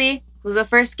 but we'll see. It was the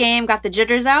first game, got the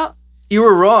jitters out. You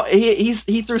were wrong. He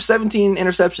threw 17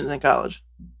 interceptions in college.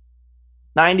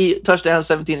 90 touchdowns,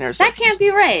 17 interceptions. That can't be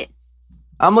right.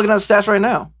 I'm looking at the stats right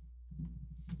now.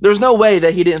 There's no way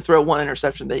that he didn't throw 1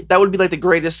 interception. That would be like the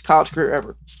greatest college career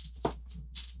ever.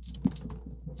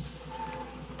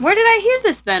 Where did I hear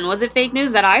this then? Was it fake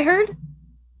news that I heard?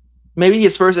 Maybe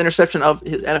his first interception of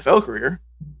his NFL career.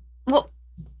 Well,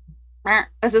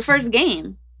 it's his first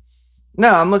game.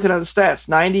 No, I'm looking at the stats.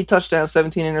 90 touchdowns,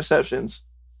 17 interceptions.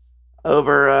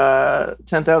 Over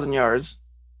 10,000 yards.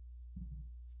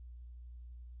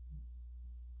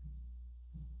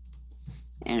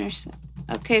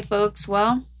 Okay, folks.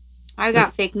 Well, I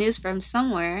got fake news from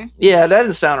somewhere. Yeah, that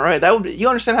doesn't sound right. You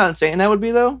understand how insane that would be,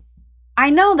 though? I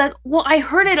know that. Well, I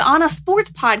heard it on a sports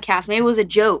podcast. Maybe it was a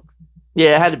joke.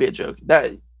 Yeah, it had to be a joke.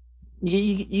 That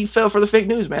you fell for the fake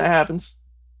news, man. It happens.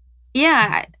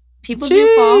 Yeah, people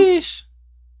do fall.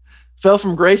 Fell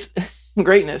from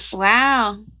greatness.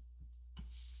 Wow.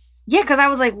 Yeah, because I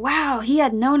was like, wow, he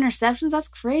had no interceptions? That's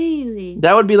crazy.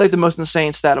 That would be like the most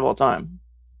insane stat of all time.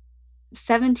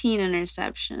 17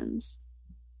 interceptions.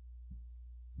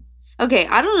 Okay,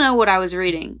 I don't know what I was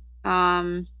reading.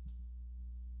 Yeah,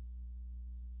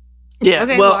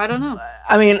 okay, well, I don't know.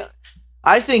 I mean,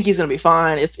 I think he's going to be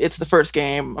fine. It's the first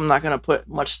game. I'm not going to put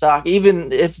much stock.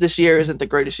 Even if this year isn't the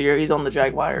greatest year, he's on the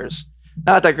Jaguars.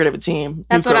 Not that great of a team.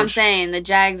 That's what I'm saying. The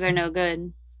Jags are no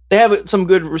good. They have some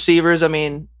good receivers. I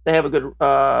mean, they have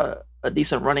a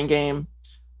decent running game.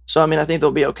 So, I mean, I think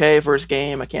they'll be okay first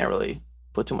game. I can't really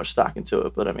put too much stock into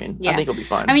it, but I mean, I think he'll be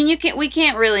fine. I mean, we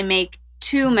can't really make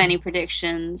too many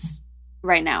predictions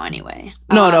right now anyway.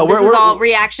 No, this is all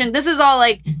reaction. This is all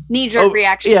like knee-jerk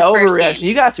reaction. Yeah, overreaction.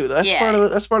 You got to.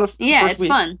 That's part of yeah, it's week.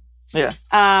 Fun. Yeah.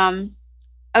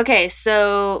 Okay,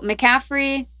 so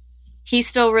McCaffrey, he's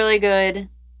still really good.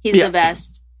 He's the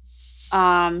best.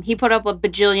 He put up a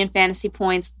bajillion fantasy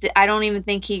points. I don't even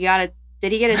think he got a...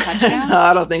 Did he get a touchdown? No,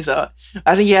 I don't think so.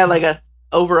 I think he had like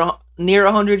near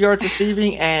 100 yards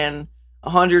receiving and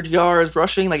 100 yards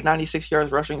rushing, like 96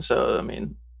 yards rushing. So, I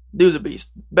mean, dude's a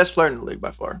beast. Best player in the league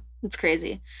by far. It's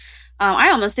crazy.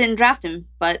 I almost didn't draft him,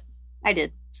 but I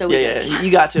did. So yeah, you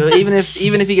got to. Even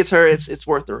if he gets hurt, it's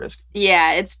worth the risk.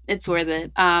 Yeah, it's worth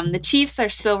it. The Chiefs are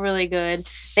still really good.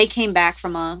 They came back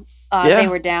from they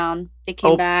were down. They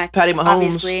came back. Patty Mahomes.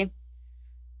 Obviously.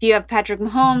 If you have Patrick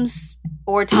Mahomes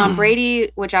or Tom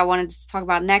Brady, which I wanted to talk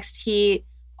about next, he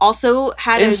also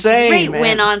had a great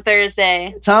win on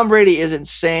Thursday. Tom Brady is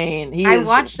insane. I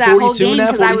watched that whole game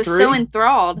because I was so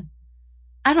enthralled.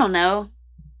 I don't know.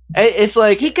 It's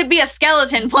like he could be a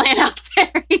skeleton playing out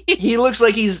there. He looks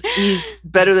like he's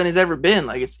better than he's ever been.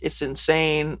 Like it's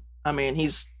insane. I mean,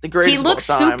 he's the greatest. He looks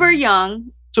of all time. super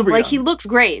young. Like he looks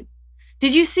great.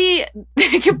 Did you see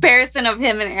the comparison of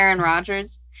him and Aaron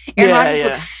Rodgers? Aaron Rodgers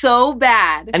looks so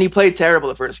bad, and he played terrible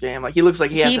the first game. Like he looks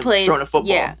like he hasn't thrown a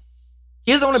football. Yeah,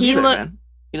 he doesn't want to be there, man.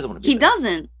 He doesn't want to be. He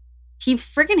doesn't. He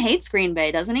freaking hates Green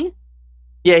Bay, doesn't he?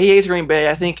 Yeah, he hates Green Bay.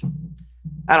 I think.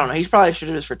 I don't know. He probably should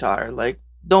have just retired. Like,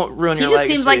 don't ruin your legacy. He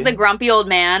just seems like the grumpy old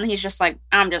man. He's just like,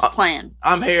 I'm just playing.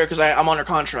 I'm here because I'm under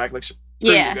contract. Like, screw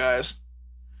you guys.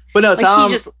 But no,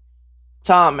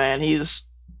 Tom, man, he's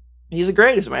the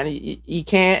greatest, man. He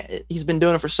can't. He's been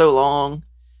doing it for so long.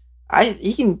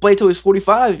 He can play till he's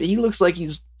 45. He looks like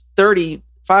he's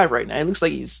 35 right now.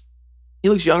 He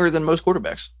looks younger than most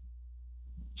quarterbacks.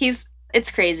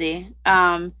 It's crazy.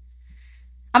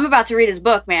 I'm about to read his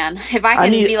book, man. If I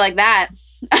can be like that.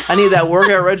 I need that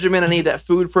workout regimen. I need that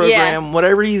food program. Yeah.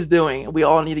 Whatever he's doing, we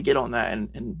all need to get on that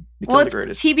and become the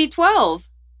greatest. TB12.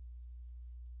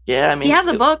 Yeah, I mean. He has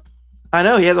a book. I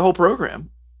know. He has a whole program.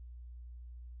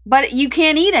 But you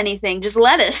can't eat anything. Just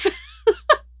lettuce.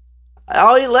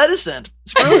 I'll eat lettuce then.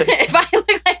 Screw it. If I look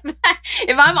like that,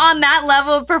 if I'm on that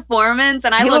level of performance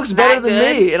and he looks better than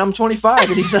good, me, and I'm 25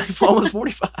 and he's like almost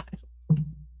 45.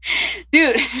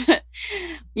 Dude,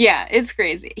 yeah, it's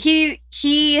crazy.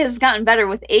 He has gotten better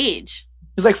with age.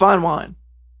 He's like fine wine.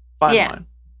 Wine.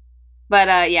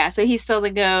 But so he's still the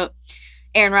GOAT.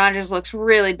 Aaron Rodgers looks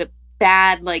really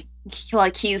bad, like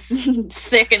he's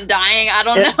sick and dying. I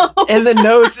don't know. In the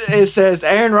notes, it says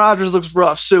Aaron Rodgers looks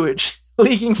rough, sewage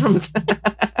leaking from his...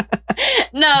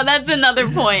 No, that's another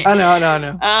point. I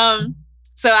know.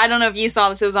 So I don't know if you saw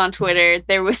this. It was on Twitter.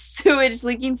 There was sewage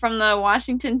leaking from the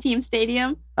Washington team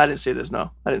stadium. I didn't see this.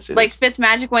 No, I didn't see this. Like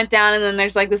Fitzmagic went down, and then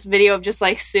there's like this video of just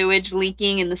like sewage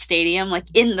leaking in the stadium, like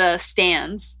in the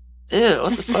stands. Ew, what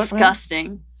just the fuck, disgusting.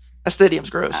 Man? That stadium's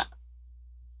gross.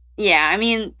 Yeah, I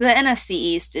mean the NFC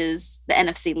East is the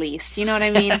NFC least. You know what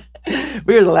I mean?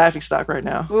 We are the laughing stock right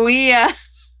now. I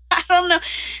don't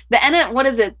know. What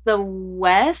is it? The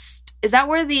West? Is that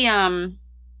where the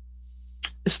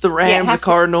It's the Rams, the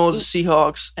Cardinals, the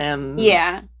Seahawks, and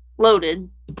loaded.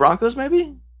 The Broncos,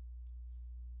 maybe.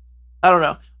 I don't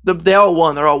know. They all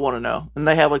won. They're all 1-0, and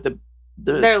they have like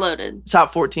they're loaded.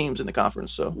 Top 4 teams in the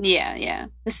conference. So yeah.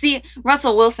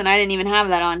 Russell Wilson. I didn't even have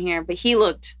that on here, but he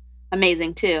looked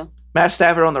amazing too. Matt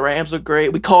Stafford on the Rams looked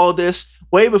great. We called this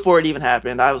way before it even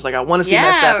happened. I was like, I want to see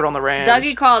Matt Stafford on the Rams.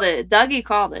 Dougie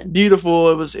called it.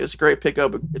 Beautiful. It was a great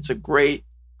pickup. It's a great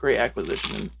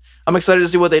acquisition. And I'm excited to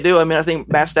see what they do. I mean, I think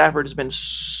Matt Stafford has been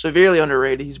severely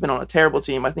underrated. He's been on a terrible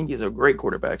team. I think he's a great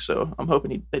quarterback, so I'm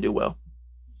hoping they do well.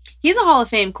 He's a Hall of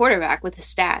Fame quarterback with his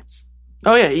stats.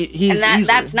 Oh yeah, he's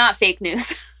that's not fake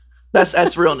news.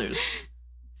 That's real news.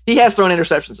 He has thrown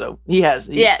interceptions though. He has.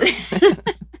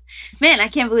 Man, I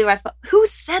can't believe who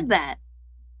said that?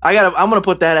 I'm gonna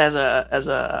put that as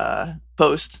a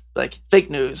post, like fake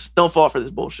news. Don't fall for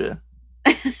this bullshit.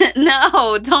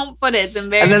 No, don't put it. It's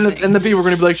embarrassing. And the people are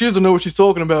gonna be like, she doesn't know what she's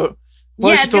talking about.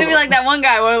 It's gonna be like that one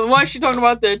guy. Well, why is she talking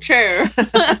about the chair?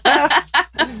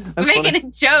 It's making a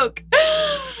joke.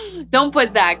 Don't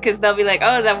put that because they'll be like,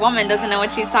 oh, that woman doesn't know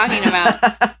what she's talking about.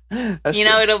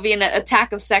 It'll be an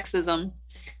attack of sexism.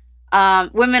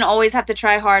 Women always have to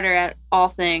try harder at all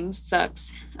things.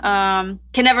 Sucks. Can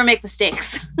never make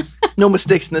mistakes. No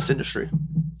mistakes in this industry.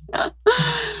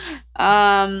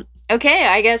 Okay,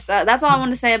 I guess that's all I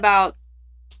want to say about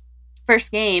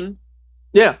first game.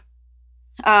 Yeah.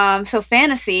 So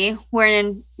fantasy,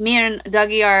 me and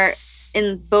Dougie are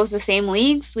in both the same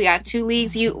leagues. We got 2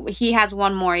 leagues. He has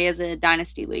one more. He has a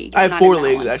dynasty league. I have 4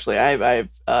 leagues actually. I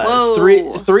have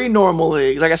three normal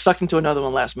leagues. I got sucked into another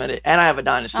one last minute, and I have a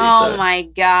dynasty. Oh my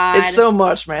god! It's so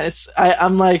much, man.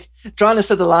 I'm like trying to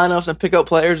set the lineups and pick up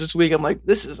players this week. I'm like,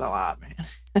 this is a lot, man.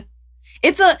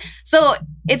 So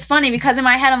it's funny because in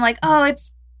my head I'm like, oh,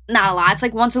 it's not a lot. It's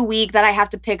like once a week that I have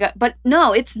to pick up, but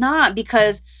no, it's not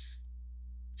because.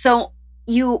 So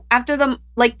you after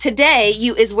today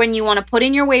is when you want to put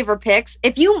in your waiver picks.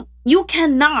 If you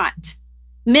cannot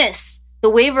miss the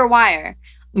waiver wire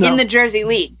in the Jersey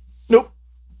League. Nope,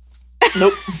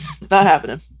 not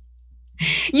happening.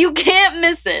 You can't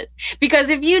miss it because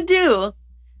if you do,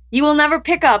 you will never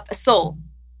pick up a soul.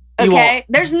 Okay,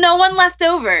 there's no one left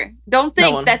over. Don't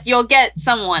think that you'll get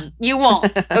someone. You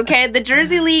won't. Okay, the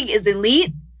Jersey League is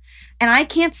elite, and I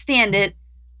can't stand it.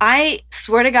 I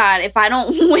swear to God, if I don't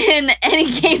win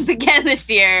any games again this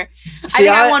year,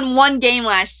 I won 1 game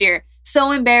last year.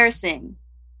 So embarrassing.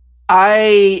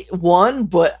 I won,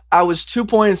 but I was 2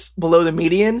 points below the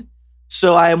median,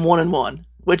 so I am 1-1.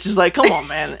 which is like, come on,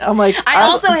 man. I'm like, I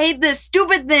also hate this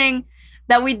stupid thing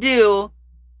that we do.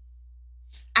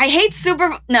 I hate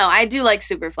I do like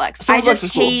Superflex. I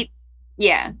just hate,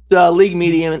 the league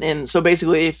median. And so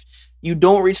basically, if you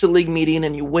don't reach the league median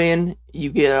and you win,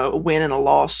 you get a win and a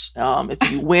loss.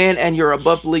 If you win and you're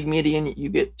above the league median, you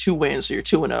get 2 wins, so you're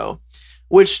 2-0,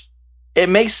 which it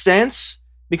makes sense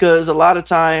because a lot of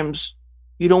times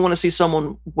you don't want to see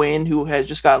someone win who has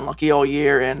just gotten lucky all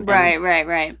year. And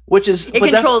right. Which is it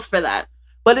controls for that.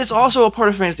 But it's also a part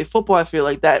of fantasy football. I feel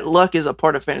like that luck is a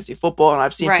part of fantasy football, and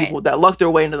I've seen people that luck their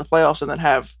way into the playoffs and then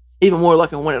have even more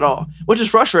luck and win it all, which is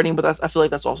frustrating. But I feel like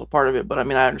that's also part of it. But I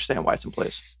mean, I understand why it's in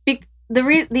place.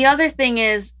 The other thing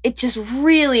is, it just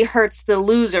really hurts the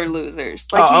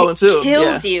losers. Like it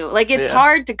kills you. Like it's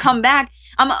hard to come back.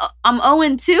 I'm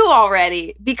 0-2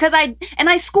 already because I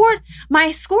scored. My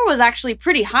score was actually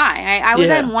pretty high. I was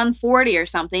at 140 or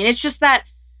something. It's just that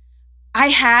I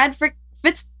had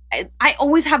I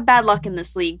always have bad luck in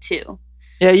this league too.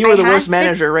 Yeah, you were the worst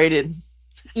manager rated.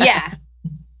 Yeah.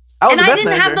 I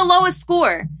didn't have the lowest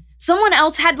score. Someone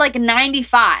else had like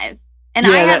 95 and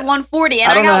I had 140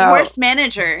 and I got worst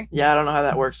manager. Yeah, I don't know how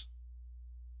that works.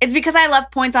 It's because I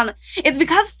left points on it's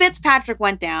because Fitzpatrick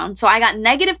went down, so I got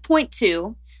negative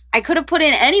 0.2. I could have put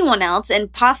in anyone else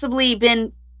and possibly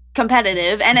been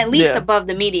competitive and at least above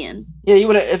the median. Yeah, you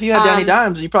would have, if you had Danny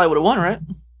Dimes, you probably would have won, right?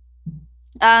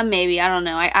 Maybe. I don't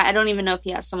know. I don't even know if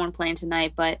he has someone playing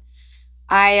tonight, but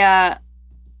so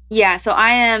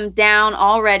I am down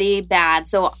already bad.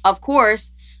 So, of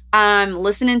course, I'm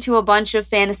listening to a bunch of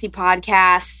fantasy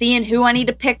podcasts, seeing who I need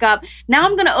to pick up. Now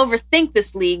I'm going to overthink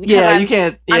this league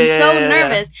because I'm so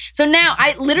nervous. So now,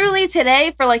 I literally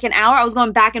today for like an hour, I was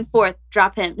going back and forth.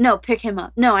 Drop him. No, pick him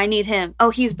up. No, I need him. Oh,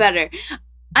 he's better.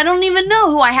 I don't even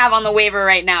know who I have on the waiver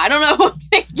right now. I don't know who I'm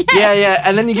going to get. Yeah.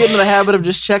 And then you get into the habit of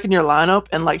just checking your lineup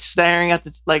and like staring at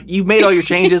you've made all your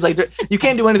changes. Like you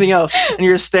can't do anything else. And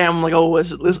you're just staring. I'm like, oh,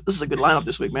 this is a good lineup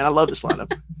this week, man. I love this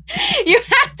lineup. You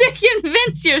have to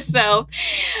convince yourself.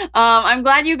 I'm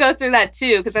glad you go through that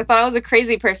too, because I thought I was a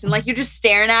crazy person. Like you're just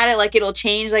staring at it like it'll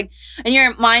change. Like in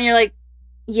your mind, you're like,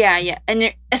 yeah.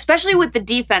 And especially with the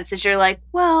defenses, you're like,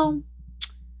 well...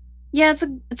 Yeah, it's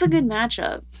a good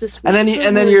matchup this week. And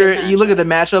then you look at the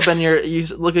matchup and you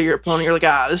look at your opponent. You're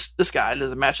like, this guy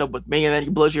doesn't match up with me, and then he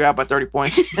blows you out by 30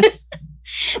 points.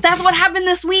 That's what happened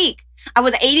this week. I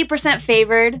was 80%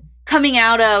 favored coming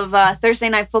out of Thursday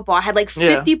Night Football. I had like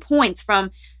 50 points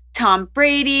from Tom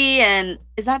Brady, and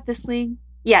is that this league?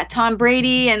 Yeah, Tom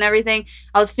Brady and everything.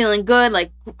 I was feeling good.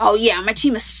 Like, oh yeah, my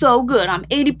team is so good. I'm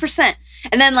 80%,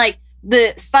 and then like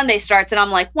the Sunday starts, and I'm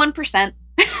like 1%.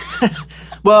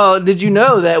 Well, did you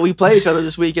know that we play each other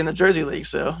this week in the Jersey League?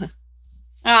 So,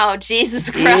 oh Jesus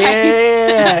Christ!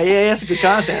 Yeah, that's good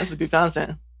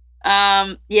content.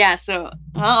 Yeah. So,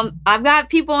 I've got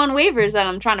people on waivers that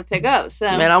I'm trying to pick up. So,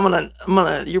 man, I'm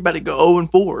gonna. You're about to go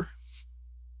 0-4.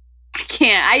 I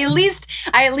can't.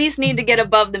 I at least need to get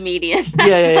above the median.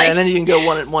 Yeah, and then you can go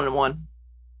 1-1.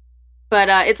 But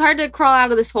it's hard to crawl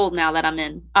out of this hole now that I'm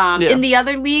in. In the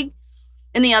other league.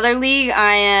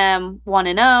 I am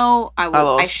 1-0.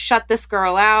 I shut this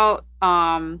girl out.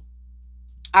 I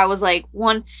was like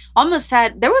there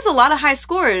was a lot of high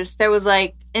scores. There was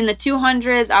like in the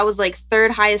 200s, I was like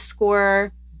third highest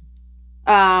scorer.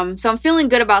 So I'm feeling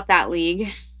good about that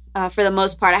league. For the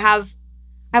most part, I have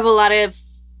a lot of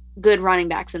good running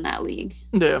backs in that league.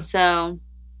 Yeah. So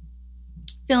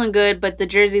feeling good, but the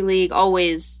Jersey League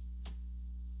always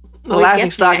the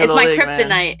laughing stock of the league, it's my kryptonite.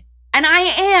 Man. And I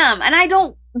am.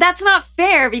 And that's not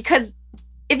fair because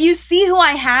if you see who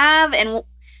I have, and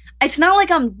it's not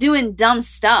like I'm doing dumb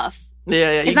stuff.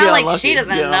 Yeah. It's not like unlucky. She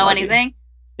doesn't know anything.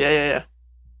 Yeah.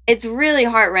 It's really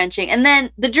heart-wrenching. And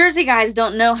then the Jersey guys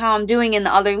don't know how I'm doing in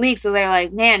the other league, so they're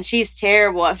like, man, she's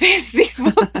terrible at fantasy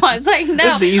football. It's like, no.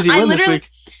 This is the easy win this week.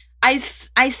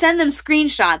 I send them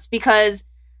screenshots because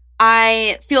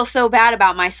I feel so bad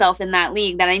about myself in that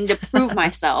league that I need to prove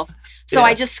myself. So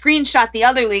I just screenshot the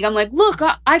other league. I'm like, look,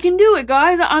 I can do it,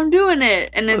 guys. I'm doing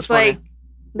it. And it's like,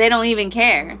 they don't even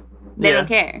care. They don't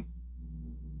care.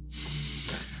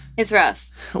 It's rough.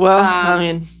 Well, I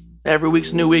mean, every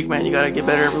week's a new week, man. You got to get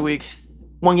better every week.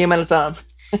 One game at a time.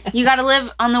 You got to live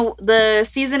on the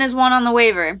season is won on the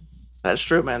waiver. That's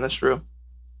true, man. That's true.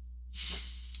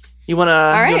 You want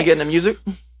to get into music?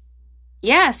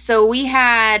 Yeah. So we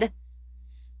had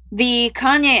the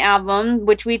Kanye album,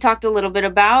 which we talked a little bit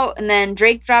about, and then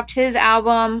Drake dropped his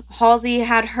album. Halsey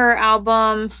had her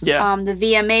album. Yeah. The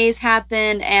VMAs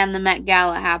happened, and the Met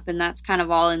Gala happened. That's kind of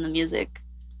all in the music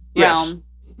realm.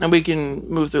 And we can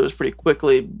move through this pretty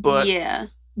quickly, but yeah.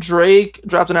 Drake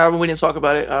dropped an album. We didn't talk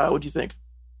about it. What'd you think?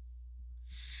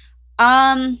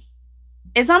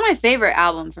 It's not my favorite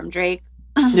album from Drake.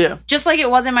 Yeah. Just like it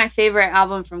wasn't my favorite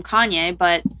album from Kanye,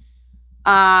 but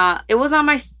it was not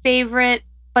my favorite.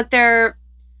 But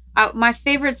my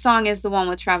favorite song is the one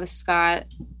with Travis Scott.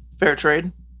 Fair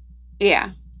Trade.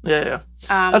 Yeah. Yeah.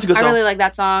 That's a good song. I really like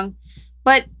that song.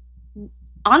 But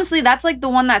honestly, that's like the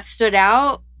one that stood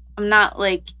out. I'm not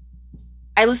like...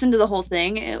 I listened to the whole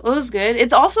thing. It was good.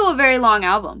 It's also a very long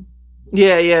album.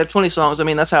 Yeah, 20 songs. I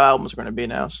mean, that's how albums are going to be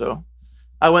now. So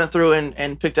I went through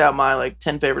and picked out my like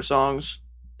 10 favorite songs,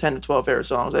 10 to 12 favorite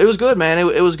songs. It was good, man.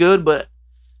 It was good, but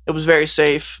it was very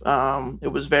safe.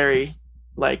 It was very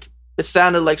like, it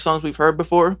sounded like songs we've heard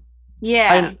before.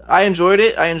 Yeah. I enjoyed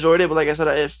it. But like I said,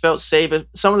 it felt safe.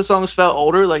 Some of the songs felt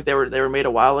older, like they were made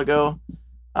a while ago.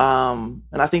 And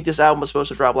I think this album was supposed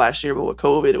to drop last year, but with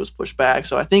COVID, it was pushed back.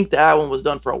 So I think the album was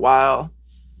done for a while.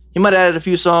 He might have added a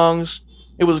few songs.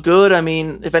 It was good. I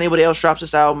mean, if anybody else drops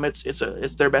this album,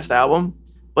 it's their best album.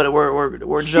 But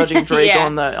we're judging Drake yeah.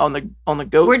 on the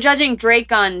GOAT. We're judging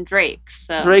Drake on Drake.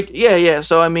 So Drake, yeah.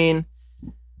 So I mean,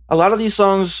 a lot of these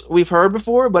songs we've heard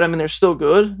before, but I mean they're still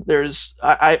good.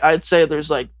 I'd say there's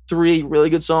like 3 really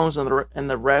good songs, and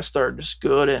the rest are just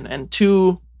good, and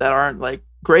 2 that aren't like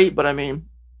great. But I mean,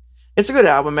 it's a good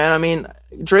album, man. I mean,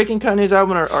 Drake and Kanye's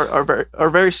album are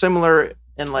very similar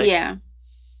in like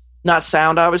not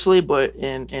sound obviously, but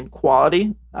in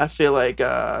quality. I feel like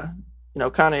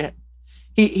Kanye.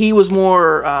 He was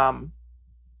more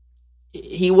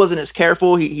he wasn't as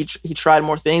careful. He tried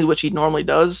more things, which he normally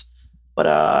does. But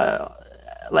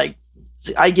like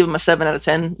I give him a 7 out of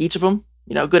 10 each of them.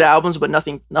 Good albums, but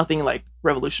nothing like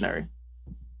revolutionary.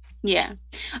 Yeah,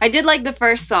 I did like the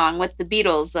first song with the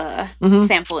Beatles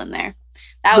sample in there.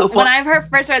 When I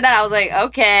first heard that, I was like,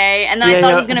 okay, and then I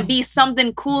thought it was gonna be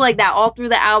something cool like that all through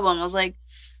the album. I was like,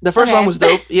 the first song was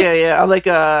dope. Yeah. I like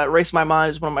 "Race My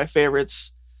Mind" is one of my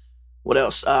favorites. What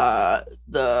else? What's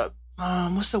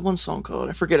that one song called?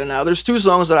 I forget it now. There's 2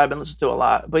 songs that I've been listening to a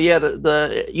lot. But yeah,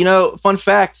 the fun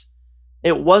fact,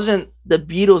 it wasn't the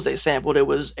Beatles they sampled. It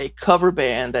was a cover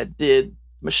band that did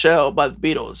Michelle by the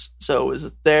Beatles. So it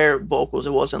was their vocals.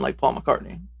 It wasn't like Paul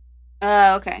McCartney.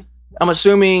 Okay. I'm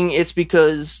assuming it's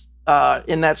because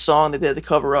in that song they did the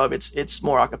cover of it's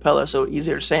more a cappella, so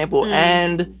easier to sample,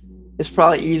 and it's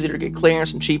probably easier to get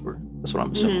clearance and cheaper. That's what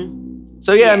I'm assuming. Mm-hmm.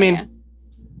 So yeah, I mean,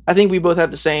 I think we both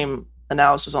have the same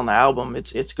analysis on the album.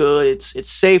 It's good. It's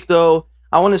safe though.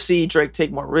 I want to see Drake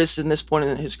take more risks in this point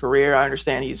in his career. I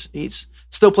understand he's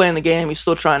still playing the game. He's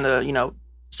still trying to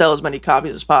sell as many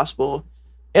copies as possible.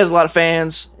 He has a lot of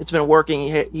fans. It's been working.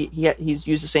 He's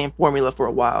used the same formula for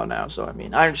a while now. So I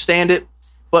mean, I understand it,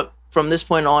 but from this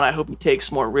point on, I hope he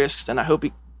takes more risks, and I hope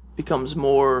he becomes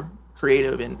more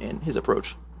creative in his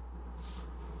approach.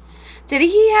 Did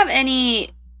he have any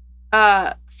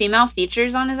female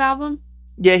features on his album?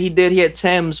 Yeah, he did. He had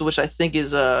Thames, which I think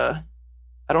is I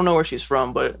don't know where she's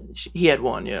from, but he had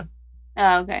one. Yeah.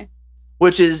 Oh, okay.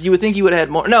 Which is, you would think he would have had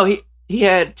more. No, he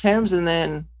had Thames, and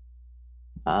then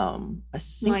I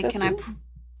think like, that's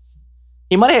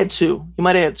he might have had 2. I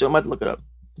might have to look it up.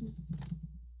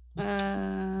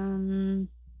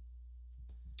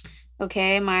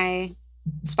 Okay, my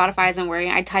Spotify isn't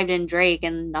working. I typed in Drake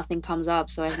and nothing comes up,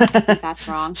 so I think that's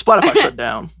wrong. Spotify shut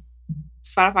down.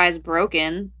 Spotify is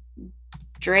broken.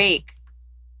 Drake.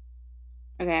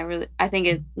 Okay, I think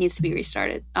it needs to be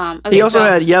restarted. Okay, he also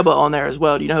had Yebba on there as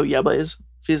well. Do you know who Yebba is?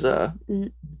 She's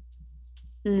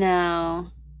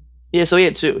No. Yeah, so he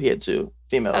had 2. He had 2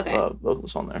 female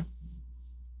vocalists on there.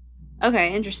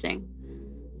 Okay, interesting.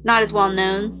 Not as well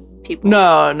known people.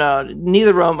 No,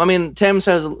 neither of them. I mean, Thames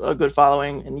has a good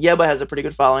following, and Yebba has a pretty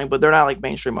good following, but they're not like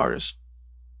mainstream artists.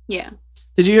 Yeah.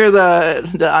 Did you hear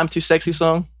the "I'm Too Sexy"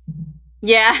 song?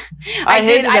 Yeah, I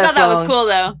did. I thought that was cool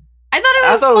though. I thought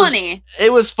it was funny.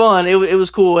 It was fun. It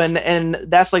was cool, and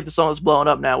that's like the song that's blowing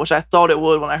up now, which I thought it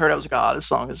would when I heard it. I was like, this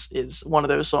song is one of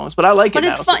those songs, but I like it now.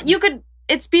 But it's fun.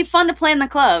 It's be fun to play in the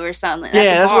club or something.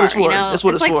 Yeah, that's what it's for. That's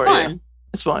what it's for. Fun. Yeah.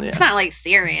 It's fun. Yeah. It's not like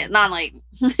serious. Not like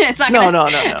it's not gonna no.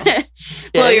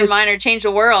 blow your mind or change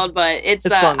the world. But it's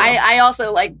fun. I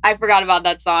also I forgot about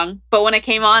that song, but when it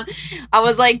came on, I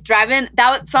was like driving.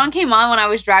 That song came on when I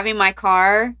was driving my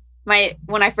car.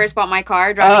 When I first bought my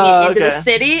car, driving it into the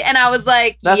city, and I was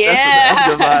like, that's a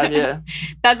good vibe. Yeah,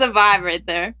 that's a vibe right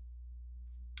there.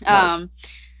 Nice.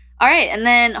 All right, and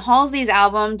then Halsey's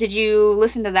album. Did you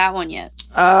listen to that one yet?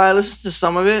 I listened to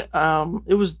some of it.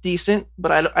 It was decent,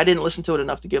 but I didn't listen to it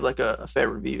enough to give like a fair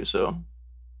review. So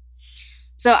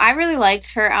I really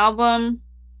liked her album.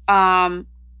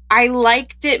 I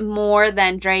liked it more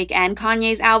than Drake and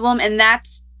Kanye's album, and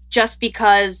that's just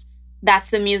because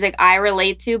that's the music I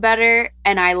relate to better,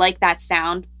 and I like that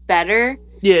sound better.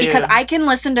 Yeah, because I can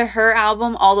listen to her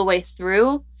album all the way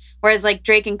through, whereas like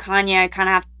Drake and Kanye,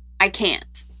 I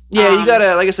can't. Yeah, you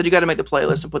gotta, like I said, you gotta make the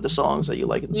playlist and put the songs that you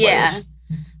like in the playlist.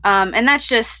 And that's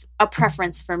just a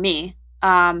preference for me.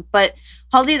 But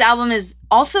Halsey's album is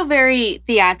also very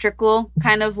theatrical,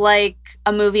 kind of like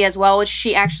a movie as well, which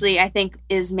she actually, I think,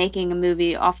 is making a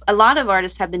movie off. A lot of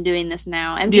artists have been doing this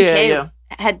now. MGK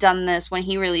had done this when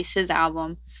he released his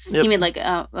album. Yep. He made like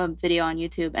a video on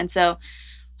YouTube. And so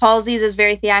Halsey's is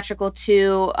very theatrical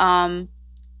too.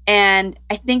 And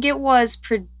I think it was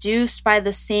produced by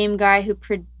the same guy who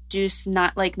produced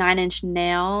not like 9 Inch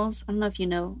Nails. I don't know if you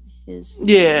know his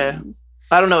name.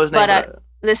 I don't know his name. But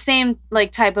the same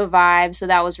like type of vibe, so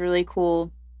that was really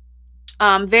cool.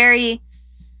 Very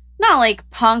not like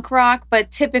punk rock,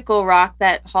 but typical rock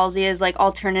that Halsey is, like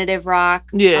alternative rock.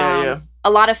 Yeah. A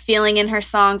lot of feeling in her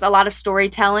songs, a lot of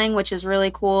storytelling, which is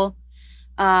really cool.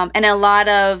 And a lot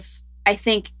of, I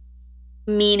think,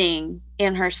 meaning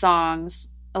in her songs.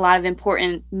 A lot of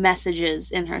important messages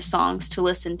in her songs to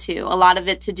listen to. A lot of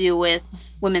it to do with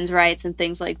women's rights and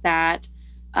things like that.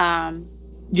 So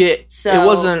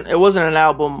it wasn't an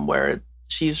album where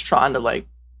she's trying to like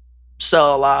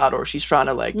sell a lot or she's trying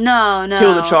to like kill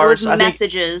the charts. It was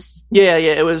messages.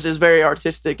 It was very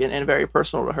artistic and very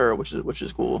personal to her, which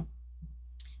is cool.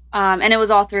 And it was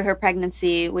all through her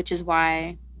pregnancy, which is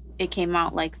why it came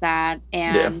out like that.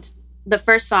 And the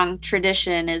first song,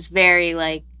 Tradition, is very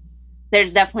like,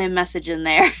 there's definitely a message in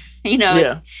there.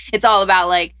 It's all about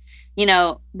like,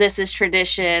 this is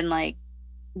tradition, like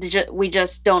we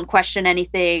just don't question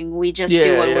anything. We just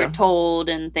do what we're told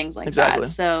and things like that.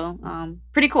 So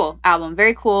pretty cool album.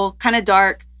 Very cool. Kind of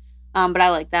dark, but I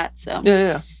like that. So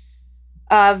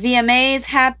VMAs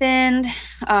happened.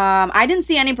 I didn't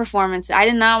see any performance. I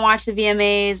did not watch the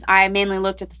VMAs. I mainly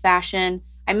looked at the fashion.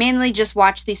 I mainly just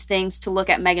watched these things to look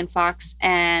at Megan Fox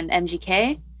and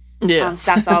MGK. Yeah.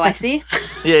 So that's all I see.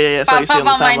 Yeah. Pop up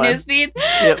on my newsfeed.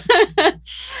 Yep.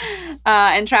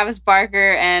 And Travis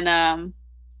Barker and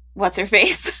what's her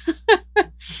face?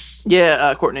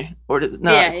 Courtney.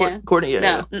 Courtney.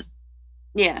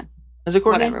 Yeah. Is it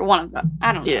Courtney? Whatever. One of them.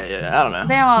 I don't know. Yeah. I don't know.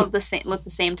 They all look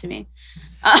the same to me.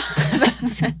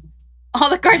 All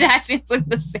the Kardashians look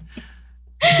the same.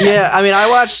 Yeah, I mean, I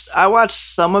watched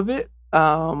some of it.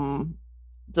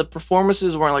 The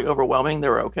performances weren't like overwhelming. They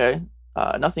were okay.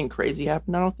 Nothing crazy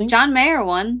happened, I don't think. John Mayer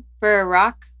won for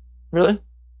rock. Really?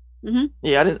 Mm-hmm.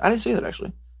 Yeah, I didn't see that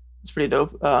actually. It's pretty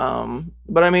dope.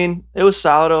 But I mean, it was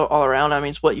solid all around. I mean,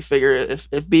 it's what you figure. If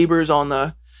Bieber's on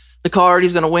the card,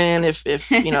 he's gonna win. If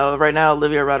right now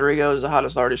Olivia Rodrigo is the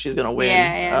hottest artist, she's gonna win.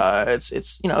 Yeah. It's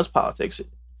it's politics.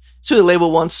 It's who the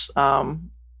label wants.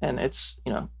 And it's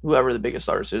whoever the biggest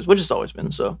artist is, which it's always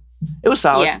been. So it was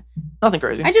solid. Yeah. Nothing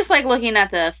crazy. I just like looking at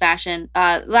the fashion.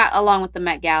 That along with the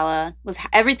Met Gala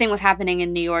everything was happening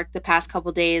in New York the past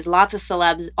couple days. Lots of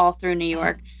celebs all through New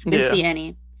York. I didn't see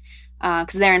any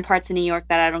because they're in parts of New York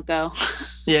that I don't go.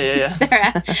 Yeah. They're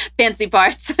at fancy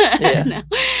parts. No.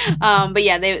 But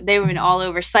yeah, they were all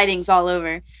over, sightings all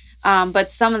over. But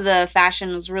some of the fashion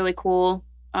was really cool.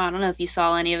 I don't know if you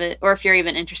saw any of it or if you're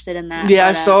even interested in that.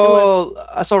 Yeah, but,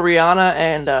 I saw Rihanna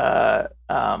and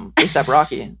A$AP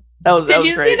Rocky. Did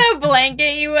you see the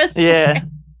blanket you was wearing? Yeah.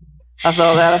 I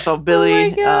saw that. I saw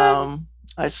Billy.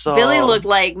 I saw Billy looked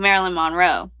like Marilyn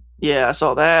Monroe. Yeah, I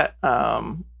saw that.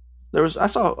 I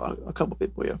saw a couple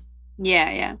people,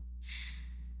 Yeah.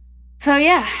 So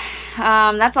yeah.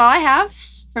 That's all I have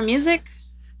for music.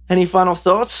 Any final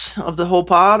thoughts of the whole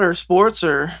pod or sports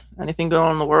or anything going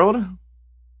on in the world?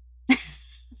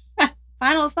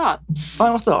 Final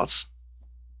thoughts.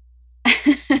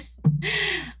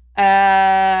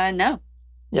 No.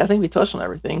 Yeah, I think we touched on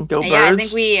everything. Go Birds. Yeah, I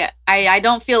think I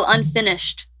don't feel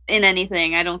unfinished in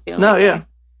anything. I don't feel I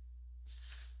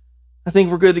think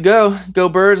we're good to go. Go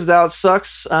Birds. Dallas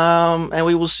sucks. And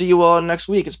we will see you all next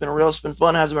week. It's been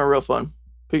fun. Hasn't been real fun.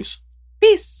 Peace.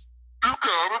 You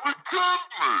gotta be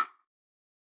kidding me.